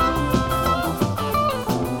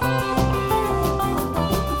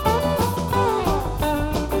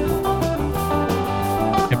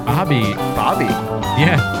 And Bobby.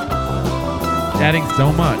 Yeah. Adding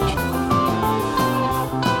so much.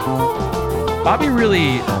 Bobby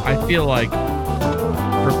really, I feel like,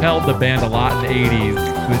 propelled the band a lot in the 80s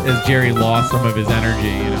as Jerry lost some of his energy,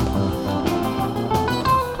 you know.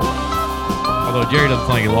 Although Jerry doesn't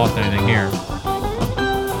sound like he lost anything here.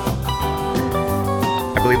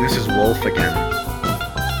 I believe this is Wolf again.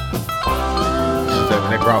 This is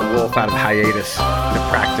they brought Wolf out of hiatus to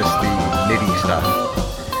practice the MIDI stuff.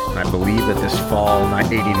 And I believe that this fall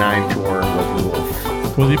 89 tour was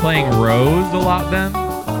Wolf. Was he playing Rose a lot then?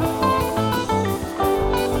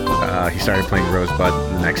 He started playing Rosebud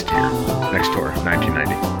the next tour,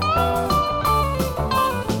 1990.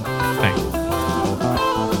 Thanks.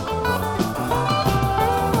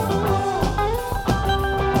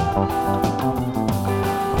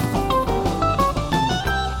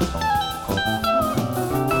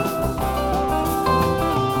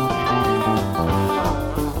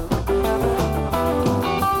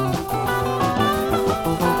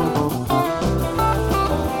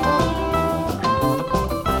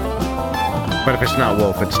 But if it's not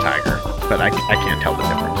Wolf, it's Tiger. But I can't tell the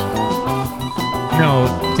difference. No,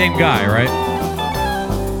 same guy, right?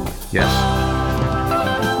 Yes.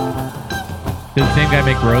 Did the same guy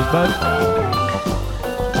make Rosebud?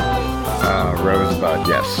 Rosebud,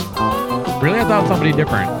 yes. Really? I thought somebody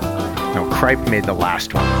different. No, Cripe made the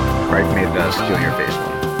last one. Cripe made the Steal Your Face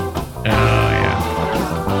one. Oh, yeah.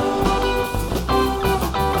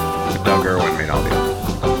 Doug Irwin made all the others.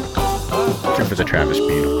 Except for the Travis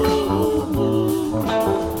Bean, of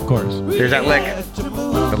course. Of course. There's that lick.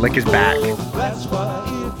 The lick is back.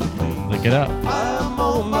 Look it up. I'm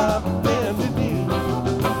on my bended knee.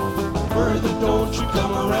 Further, don't you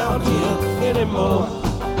come around here anymore.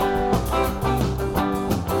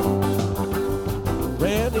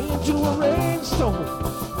 Ran into a rainstorm.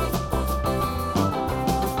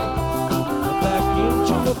 Back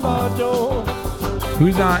into the bar door.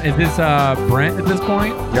 Who's on? Is this Brent at this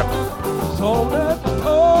point? Yep. Saw that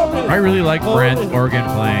pouring. I really like Brent's organ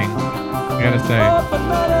playing. I gotta say.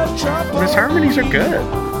 His harmonies are good.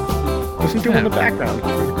 Listen to him in the background.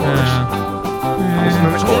 Listen to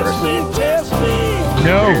the chorus. Test me.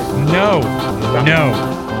 No.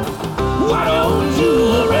 Why don't you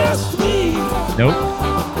arrest me? Nope.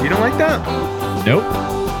 You don't like that? Nope.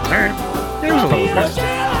 Alright. It was a little press.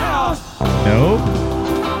 Nope.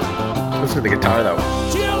 Listen to the guitar though.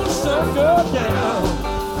 Till the sun go down.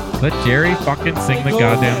 Let Jerry fucking sing the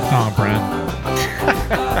goddamn song, Brent.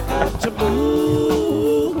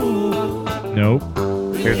 Nope.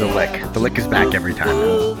 Here's the lick. The lick is back every time.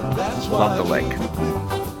 Love the lick.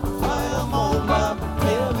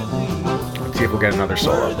 Let's see if we'll get another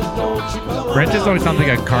solo. Brent just always sounds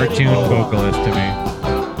like a cartoon vocalist to me.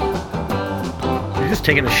 You're just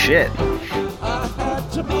taking a shit.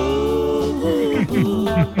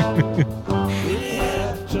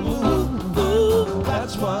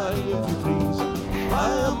 That's why, if you please, I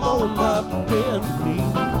am on my bended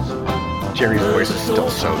knees. Jerry's voice is still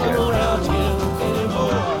so good.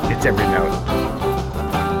 It's every note.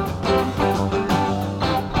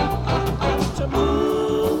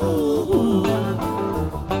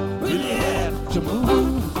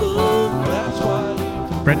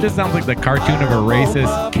 Brent just sounds like the cartoon of a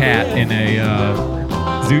racist cat in a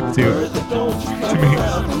zoot suit to me.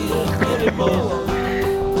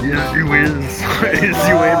 Yes, you win. Yes,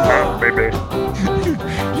 you win now, baby.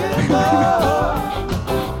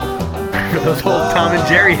 Those old Tom and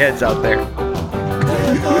Jerry heads out there.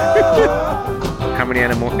 How many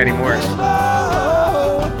anymore? 3.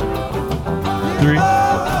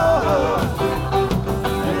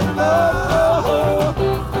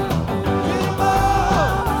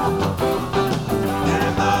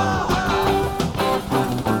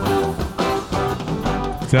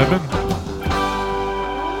 Seven.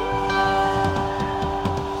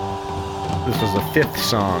 This was the 5th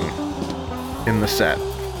song in the set.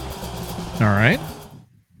 All right.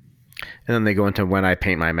 And then they go into When I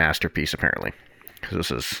Paint My Masterpiece, apparently.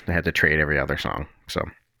 Because they had to trade every other song. So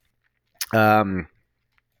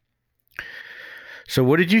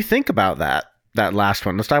what did you think about that last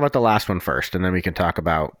one? Let's talk about the last one first, and then we can talk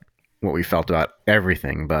about what we felt about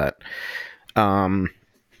everything. But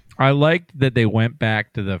I liked that they went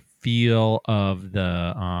back to the feel of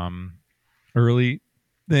the early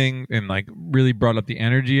thing and like really brought up the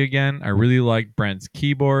energy again. I really liked Brent's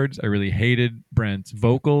keyboards. I really hated Brent's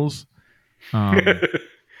vocals. But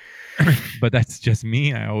that's just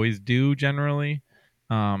me. I always do generally.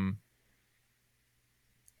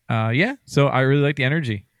 Yeah, so I really like the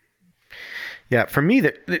energy. Yeah, for me,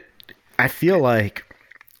 I feel like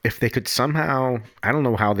if they could somehow, I don't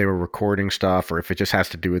know how they were recording stuff or if it just has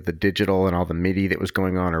to do with the digital and all the MIDI that was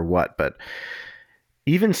going on or what, but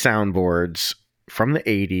even soundboards from the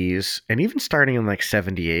 80s and even starting in like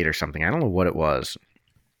 78 or something, I don't know what it was,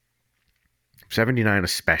 79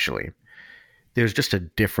 especially, there's just a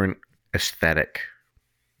different aesthetic.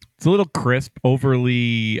 It's a little crisp,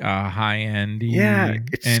 overly high-end. Yeah,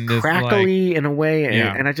 it's crackly in a way,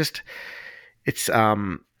 and I just, it's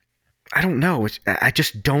I don't know. I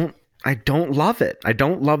just don't. I don't love it. I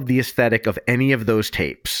don't love the aesthetic of any of those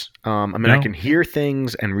tapes. I mean, I can hear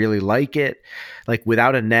things and really like it. Like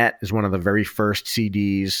Without a Net is one of the very first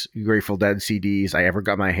CDs, Grateful Dead CDs I ever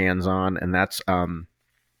got my hands on, and that's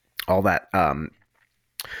all that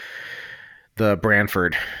the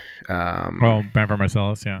Branford. Branford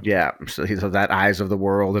Marsalis, yeah. Yeah, so that Eyes of the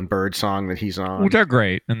World and Bird Song that he's on. Which are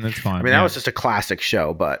great, and that's fine. I mean, that was just a classic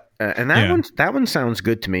show, but and that one sounds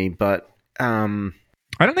good to me, but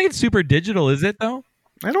I don't think it's super digital, is it though?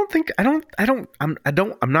 I'm not going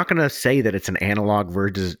to say that it's an analog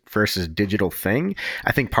versus digital thing.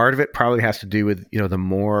 I think part of it probably has to do with, the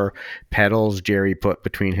more pedals Jerry put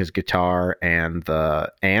between his guitar and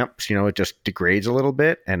the amps, it just degrades a little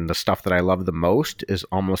bit. And the stuff that I love the most is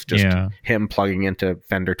almost just him plugging into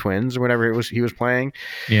Fender Twins or whatever he was playing.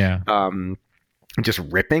 Yeah. Just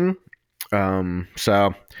ripping.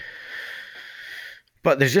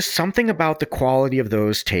 But there's just something about the quality of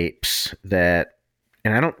those tapes that,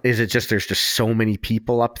 and is it just there's just so many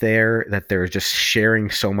people up there that they're just sharing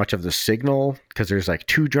so much of the signal because there's like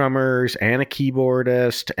 2 drummers and a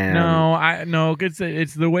keyboardist and no,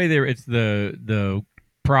 it's the way it's the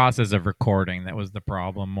process of recording that was the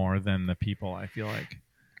problem more than the people, I feel like.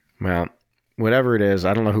 Well, whatever it is,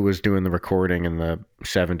 I don't know who was doing the recording in the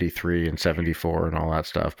 73 and 74 and all that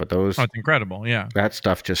stuff, but those... Oh, it's incredible, yeah. That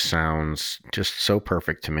stuff just sounds just so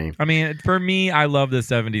perfect to me. I mean, for me, I love the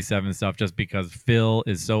 77 stuff just because Phil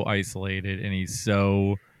is so isolated and he's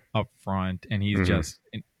so upfront and he's just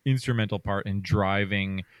an instrumental part in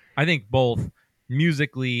driving, I think, both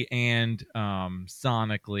musically and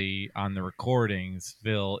sonically on the recordings.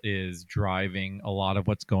 Phil is driving a lot of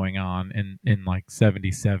what's going on in like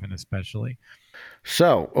 77 especially.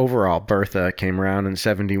 So overall, Bertha came around in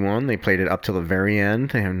 71. They played it up till the very end.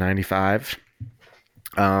 They have 95.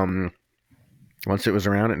 Once it was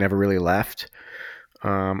around, it never really left.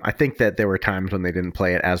 I think that there were times when they didn't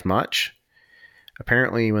play it as much.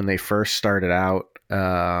 Apparently when they first started out,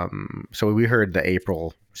 so we heard the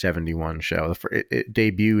April 71 show. It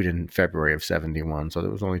debuted in February of 71, so it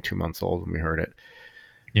was only 2 months old when we heard it.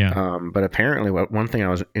 Yeah. But apparently, one thing I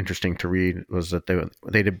was interesting to read was that they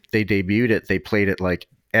debuted it. They played it like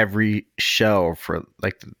every show for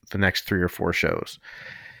like the next 3 or 4 shows,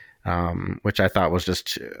 which I thought was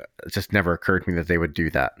just never occurred to me that they would do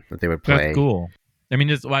that. That they would play. That's cool. I mean,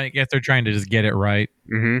 I guess they're trying to just get it right.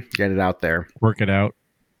 Get it out there. Work it out.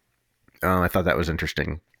 I thought that was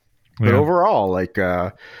interesting. But overall, like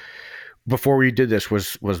before we did this,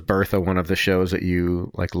 was Bertha one of the shows that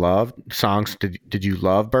you like loved? Songs? Did you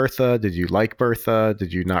love Bertha? Did you like Bertha?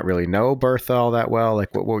 Did you not really know Bertha all that well?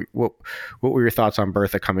 Like what were your thoughts on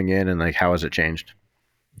Bertha coming in, and like how has it changed?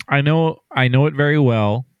 I know it very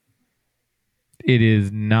well. It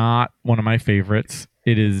is not one of my favorites.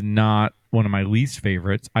 It is not one of my least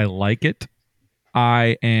favorites. I like it.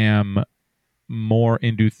 I am more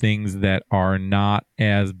into things that are not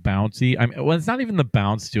as bouncy. I mean, well, it's not even the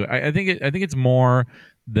bounce to it. I think it's more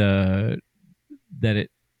as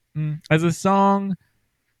a song.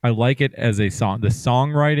 I like it as a song. The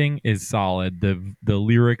songwriting is solid. The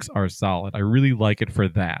lyrics are solid. I really like it for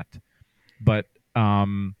that. But for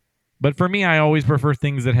me, I always prefer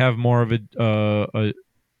things that have more of a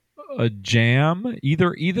jam.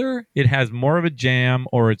 Either it has more of a jam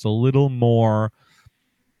or it's a little more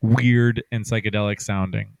weird and psychedelic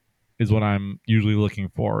sounding is what I'm usually looking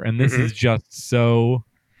for. And this is just so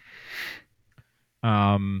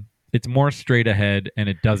it's more straight ahead and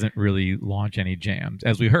it doesn't really launch any jams,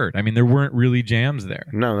 as we heard. I mean, there weren't really jams there.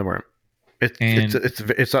 No, there weren't.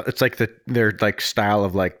 It's like their like style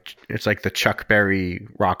of like, it's like the Chuck Berry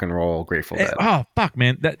rock and roll Grateful Dead. Oh fuck,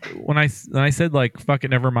 man! That when I said like fuck it,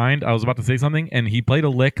 never mind, I was about to say something, and he played a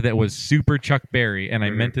lick that was super Chuck Berry, and I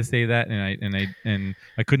meant to say that, and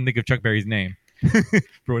I couldn't think of Chuck Berry's name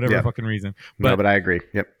for whatever fucking reason. But I agree.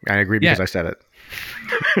 Yep, I agree because I said it.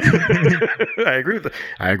 I agree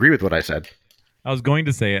with what I said. I was going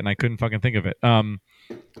to say it, and I couldn't fucking think of it.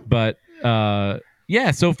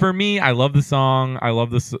 Yeah, so for me, I love the song. I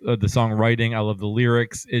love the songwriting. I love the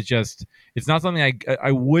lyrics. It's not something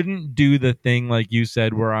I wouldn't do the thing like you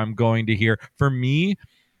said where I'm going to hear. For me,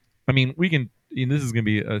 I mean, this is going to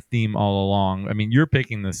be a theme all along. I mean, you're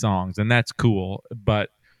picking the songs, and that's cool.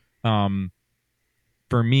 But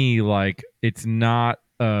for me, like, it's not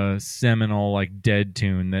a seminal like dead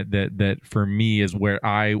tune that for me is where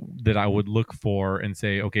I would look for and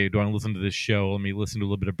say, okay, do I want to listen to this show? Let me listen to a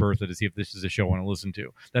little bit of Bertha to see if this is a show I want to listen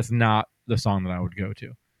to. That's not the song that I would go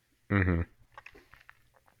to.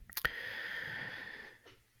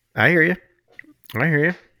 I hear you.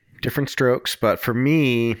 Different strokes, but for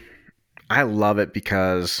me, I love it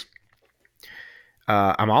because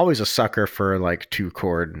I'm always a sucker for like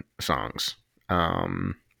 2-chord songs. Yeah,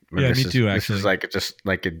 this me is, too, This is actually. like just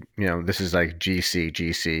like a, this is like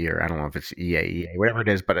GC, or I don't know if it's EA, whatever it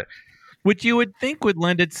is, but Which you would think would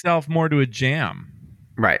lend itself more to a jam,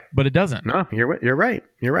 right. but it doesn't. No, you're right.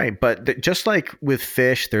 You're right. But just like with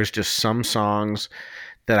Fish, there's just some songs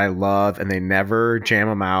that I love, and they never jam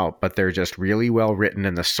them out, but they're just really well written,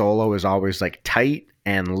 and the solo is always like tight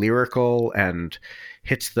and lyrical and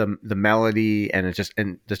hits the melody, and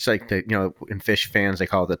it's like the in Fish fans they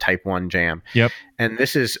call it the type 1 jam. Yep. And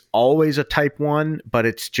this is always a type 1, but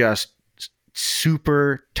it's just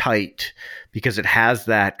super tight because it has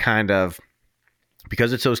that kind of,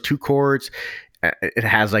 because it's those 2 chords, it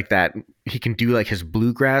has like that, he can do like his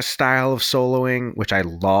bluegrass style of soloing, which I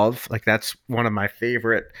love. Like that's one of my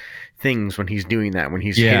favorite things when he's doing that, when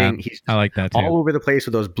he's hitting, he's I like that too. all over the place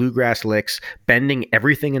with those bluegrass licks, bending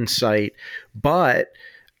everything in sight, but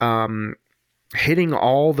hitting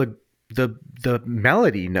all the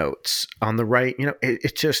melody notes on the right.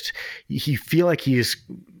 It's just, you feel like he's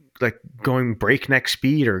like going breakneck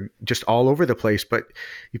speed or just all over the place, but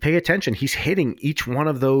you pay attention, he's hitting each one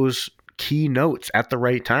of those key notes at the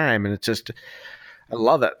right time, and it's just, I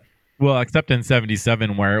love it. Well, except in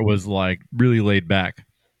 77 where it was like really laid back.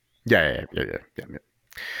 Yeah.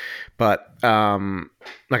 But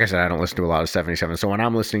like I said, I don't listen to a lot of 77, so when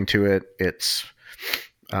I'm listening to it, it's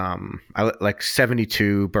I like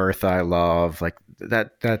 72 Bertha, I love like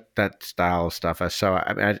that style of stuff. So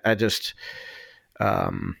I just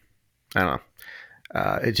I don't know.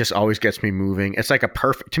 It just always gets me moving. It's like a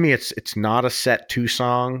perfect, to me. It's not a set 2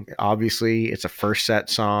 song. Obviously, it's a first set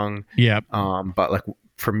song. Yeah. But like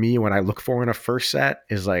for me, what I look for in a first set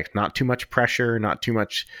is like not too much pressure, not too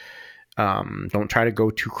much. Don't try to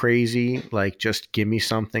go too crazy. Like just give me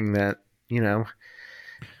something that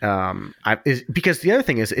because the other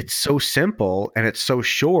thing is it's so simple and it's so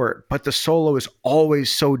short, but the solo is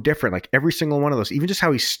always so different. Like every single one of those, even just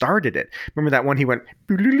how he started it. Remember that one he went,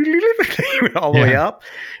 he went all the way up,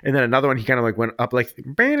 and then another one he kind of like went up like like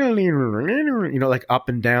up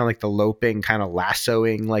and down, like the loping kind of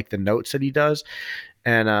lassoing like the notes that he does,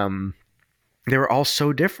 and they were all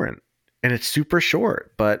so different, and it's super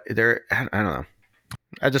short, but they're, I don't know.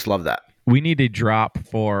 I just love that. We need a drop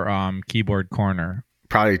for Keyboard Corner.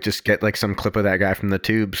 Probably just get like some clip of that guy from the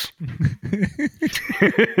Tubes.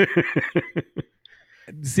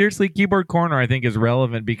 Seriously, Keyboard Corner I think is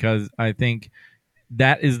relevant because I think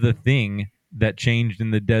that is the thing that changed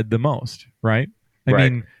in the Dead the most, right? I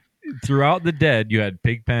mean, throughout the Dead, you had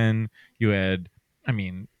Pigpen, you had,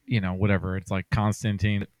 whatever. It's like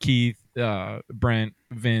Constantine, Keith, Brent,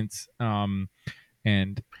 Vince, and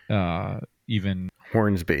even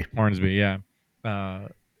Hornsby. Yeah.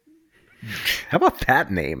 How about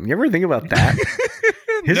that name? You ever think about that?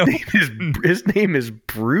 His name is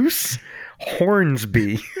Bruce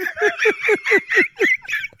Hornsby.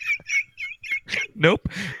 Nope.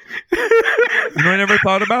 I never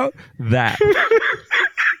thought about that.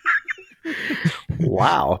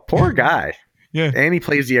 Wow, poor guy. Yeah, and he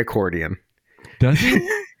plays the accordion. Does he?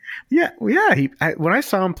 Yeah. When I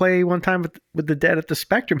saw him play one time with the Dead at the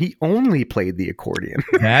Spectrum, he only played the accordion.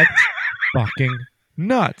 That's fucking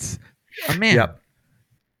nuts. Oh, man. Yep.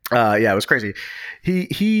 Yeah, it was crazy.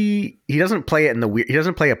 He doesn't play it he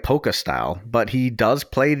doesn't play a polka style, but he does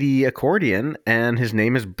play the accordion, and his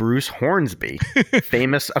name is Bruce Hornsby,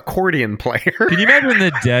 famous accordion player. Can you imagine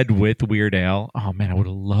the Dead with Weird Al? Oh man, I would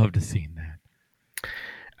have loved to seen that.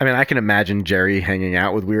 I mean, I can imagine Jerry hanging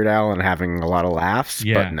out with Weird Al and having a lot of laughs,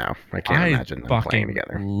 but no, I can't imagine them playing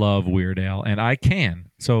together. I love Weird Al, and I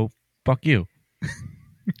can, so fuck you.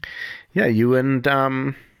 Yeah, you and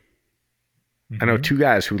I know 2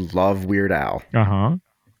 guys who love Weird Al. Uh-huh.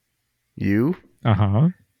 You. Uh-huh.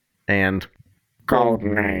 And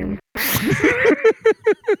Codename.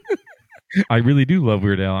 I really do love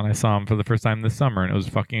Weird Al, and I saw him for the first time this summer, and it was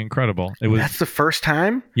fucking incredible. That's the first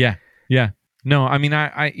time? Yeah. No, I mean,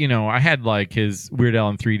 I had like his Weird Al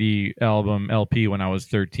in 3D album LP when I was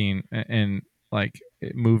 13, and like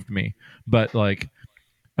it moved me. But like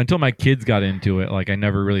until my kids got into it, like I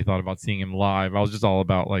never really thought about seeing him live. I was just all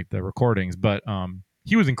about like the recordings. But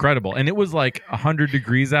he was incredible, and it was like 100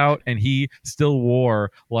 degrees out, and he still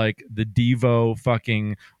wore like the Devo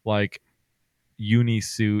fucking like uni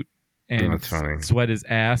suit and sweat his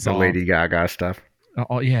ass off. The Lady Gaga stuff.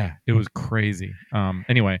 Oh yeah, it was crazy.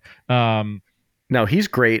 Anyway, no, he's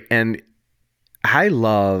great, and I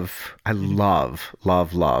love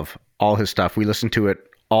all his stuff. We listen to it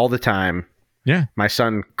all the time. Yeah, my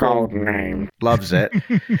son Codename loves it,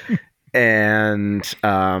 and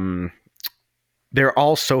they're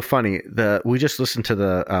all so funny. We just listened to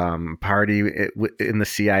the party in the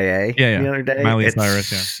CIA the other day. Miley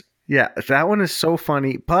Cyrus, yeah, that one is so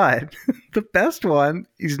funny. But the best one,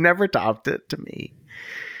 he's never topped it to me,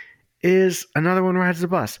 is Another One Rides the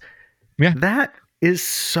Bus. Yeah, that is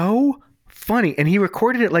so funny, and he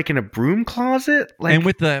recorded it like in a broom closet, like, and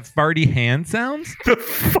with the farty hand sounds. The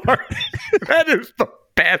fart, that is the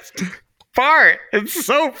best part. It's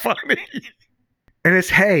so funny, and it's,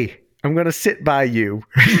 hey, I'm gonna sit by you.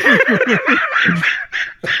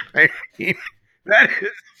 I mean, that is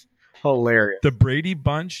hilarious. The Brady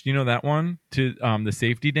Bunch, you know that one, to the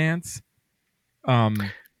safety dance. I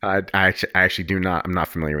actually do not. I'm not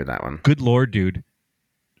familiar with that one. Good Lord, dude.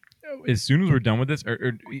 As soon as we're done with this,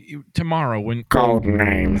 or tomorrow when Code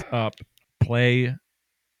Name up, play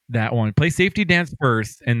that one. Play Safety Dance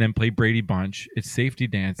first, and then play Brady Bunch. It's Safety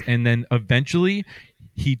Dance, and then eventually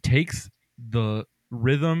he takes the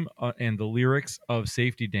rhythm and the lyrics of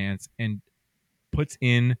Safety Dance and puts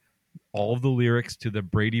in all of the lyrics to the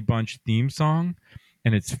Brady Bunch theme song,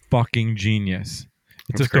 and it's fucking genius.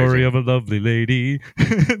 It's a story of a lovely lady.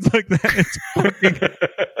 It's like that.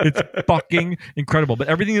 It's fucking incredible. But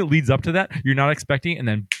everything that leads up to that, you're not expecting, and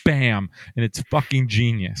then bam, and it's fucking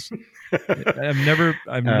genius. I've never.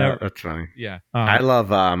 That's funny. Yeah, I love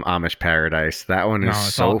Amish Paradise. That one is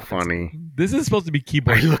so funny. This is supposed to be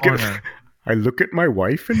keyboard corner. I look at my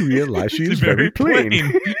wife and realize she is very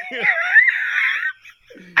plain.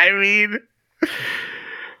 I mean,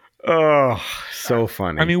 oh, so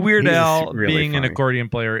funny. I mean, Weird Al really being funny. an accordion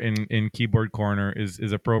player in keyboard corner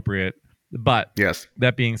is appropriate. But yes,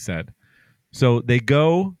 that being said, so they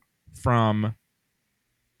go from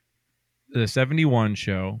the 71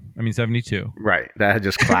 show. I mean 72. Right. That had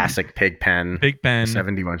just classic Pigpen.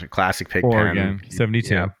 71 classic Pigpen. Oregon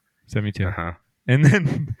 72. Yep. 72. Uh-huh. And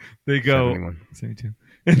then they go 72.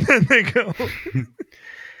 And then they go.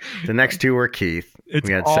 The next two were Keith.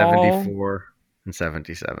 We had 74 and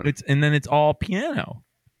 77. And then it's all piano,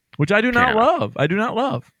 which I do not love. I do not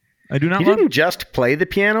love. He didn't just play the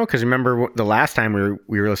piano, because remember the last time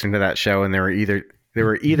we were listening to that show, and there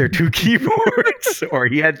were either two keyboards or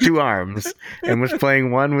he had two arms and was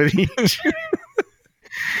playing one with each.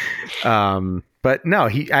 But no,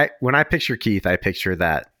 when I picture Keith, I picture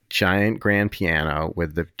that giant grand piano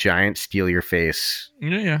with the giant steal your face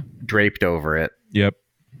draped over it. Yep.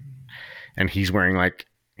 And he's wearing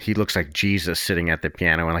he looks like Jesus sitting at the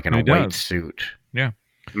piano in a white suit. Yeah.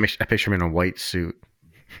 I picture him in a white suit.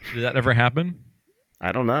 Did that ever happen?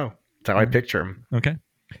 I don't know. That's how I picture him. Okay.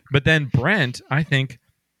 But then Brent, I think,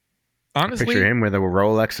 honestly, I picture him with a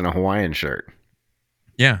Rolex and a Hawaiian shirt.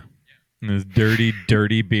 Yeah. And his dirty,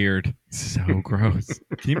 dirty beard. So gross.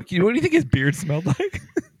 What do you think his beard smelled like?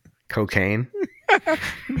 Cocaine.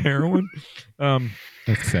 Heroin.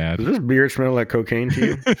 That's sad. Does this beard smell like cocaine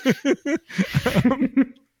to you?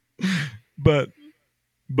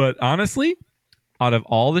 But honestly, out of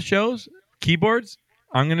all the shows, keyboards,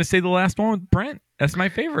 I'm going to say the last one with Brent. That's my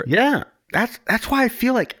favorite. Yeah. That's why I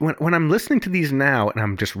feel like when I'm listening to these now and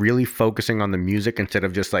I'm just really focusing on the music instead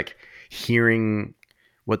of just hearing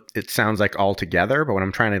what it sounds like all together, but when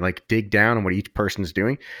I'm trying to dig down on what each person's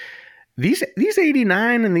doing, these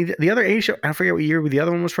 89 and the other 80 show, I forget what year the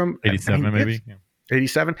other one was from. 87 maybe.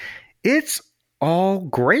 87. It's all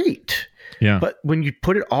great. Yeah. But when you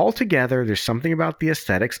put it all together, there's something about the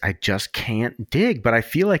aesthetics I just can't dig. But I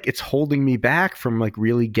feel like it's holding me back from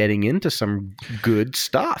really getting into some good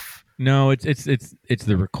stuff. No, it's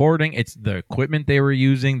the recording. It's the equipment they were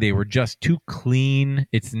using. They were just too clean.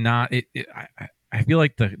 It's not. I feel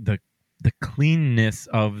like the cleanness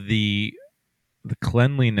of the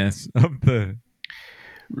cleanliness of the.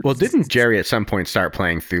 Well, didn't Jerry at some point start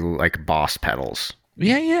playing through Boss pedals?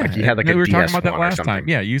 Yeah. He had we were DS talking about that last something. time.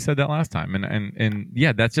 Yeah, you said that last time, and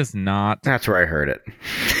yeah, that's just not. That's where I heard it.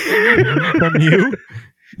 From you.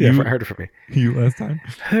 Yeah, I heard it from me. You last time?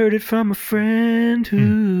 Heard it from a friend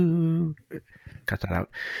who... Cut that out.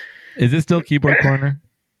 Is it still Keyboard Corner?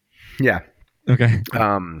 Yeah. Okay.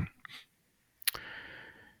 Can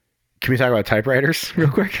we talk about typewriters real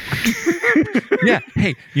quick? Yeah.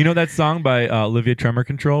 Hey, you know that song by Olivia Tremor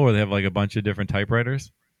Control where they have a bunch of different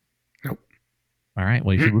typewriters? Nope. All right.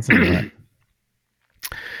 Well, you should listen to that.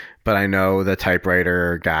 But I know the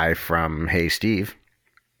typewriter guy from Hey Steve.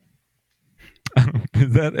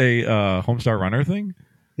 Is that a Homestar Runner thing?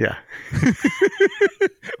 Yeah.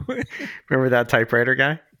 Remember that typewriter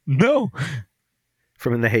guy? No.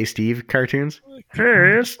 From the Hey Steve cartoons?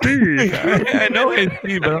 Hey Steve. I know Hey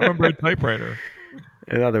Steve, but I don't remember a typewriter.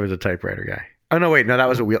 I thought there was a typewriter guy. Oh, no, wait. No, there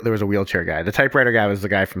was a wheelchair guy. The typewriter guy was the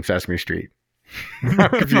guy from Sesame Street. I'm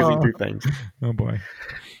confusing two things. Oh boy.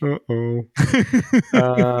 Uh-oh.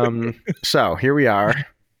 So here we are,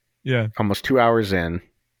 Yeah. almost 2 hours in.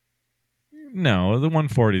 No, the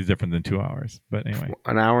 140 is different than 2 hours. But anyway.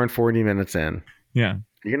 An hour and 40 minutes in. Yeah.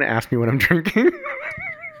 You're going to ask me what I'm drinking?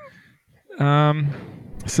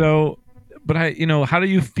 So, but how do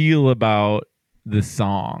you feel about the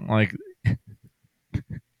song? Like,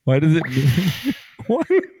 why does it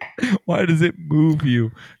why does it move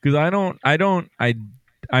you? Because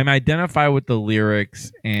I'm identify with the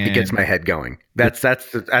lyrics, and It gets my head going. That's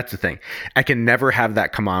the thing. I can never have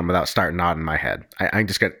that come on without starting nodding my head.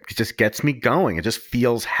 It just gets me going. It just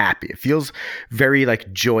feels happy. It feels very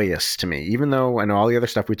like joyous to me, even though I know all the other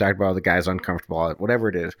stuff we talked about, the guy's uncomfortable, whatever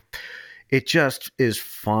it is. It just is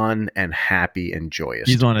fun and happy and joyous.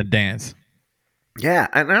 You just want to dance. Yeah,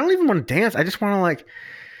 and I don't even want to dance. I just want to like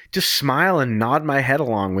just smile and nod my head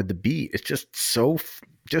along with the beat. It's just so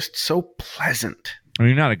pleasant. I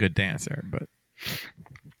mean, you're not a good dancer, but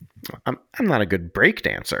I'm not a good break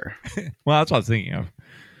dancer. well, that's what I was thinking of.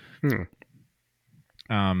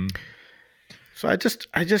 So I just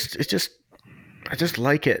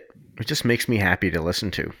like it. It just makes me happy to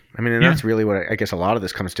listen to. I mean, and that's really what I guess a lot of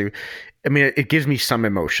this comes to. I mean, it gives me some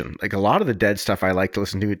emotion. Like a lot of the Dead stuff I like to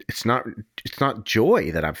listen to, it's not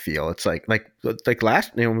joy that I feel. It's like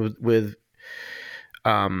last, with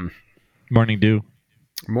Morning Dew.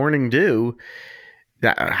 Morning Dew,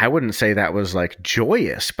 that I wouldn't say that was like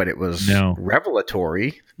joyous, but it was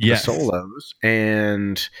revelatory. Yes. The solos,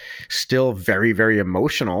 and still very, very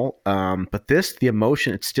emotional. But the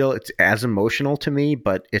emotion, it's as emotional to me,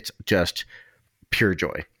 but it's just pure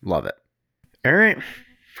joy. Love it. All right.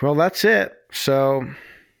 Well, that's it. So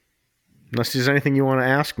unless there's anything you want to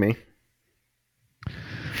ask me.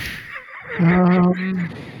 You're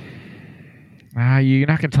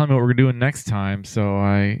not going to tell me what we're doing next time. So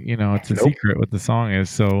it's a secret what the song is.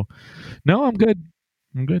 So no, I'm good.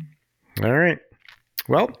 All right.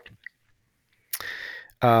 Well,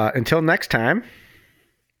 until next time,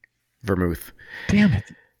 Vermouth. Damn it.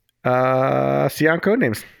 See you on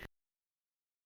Codenames.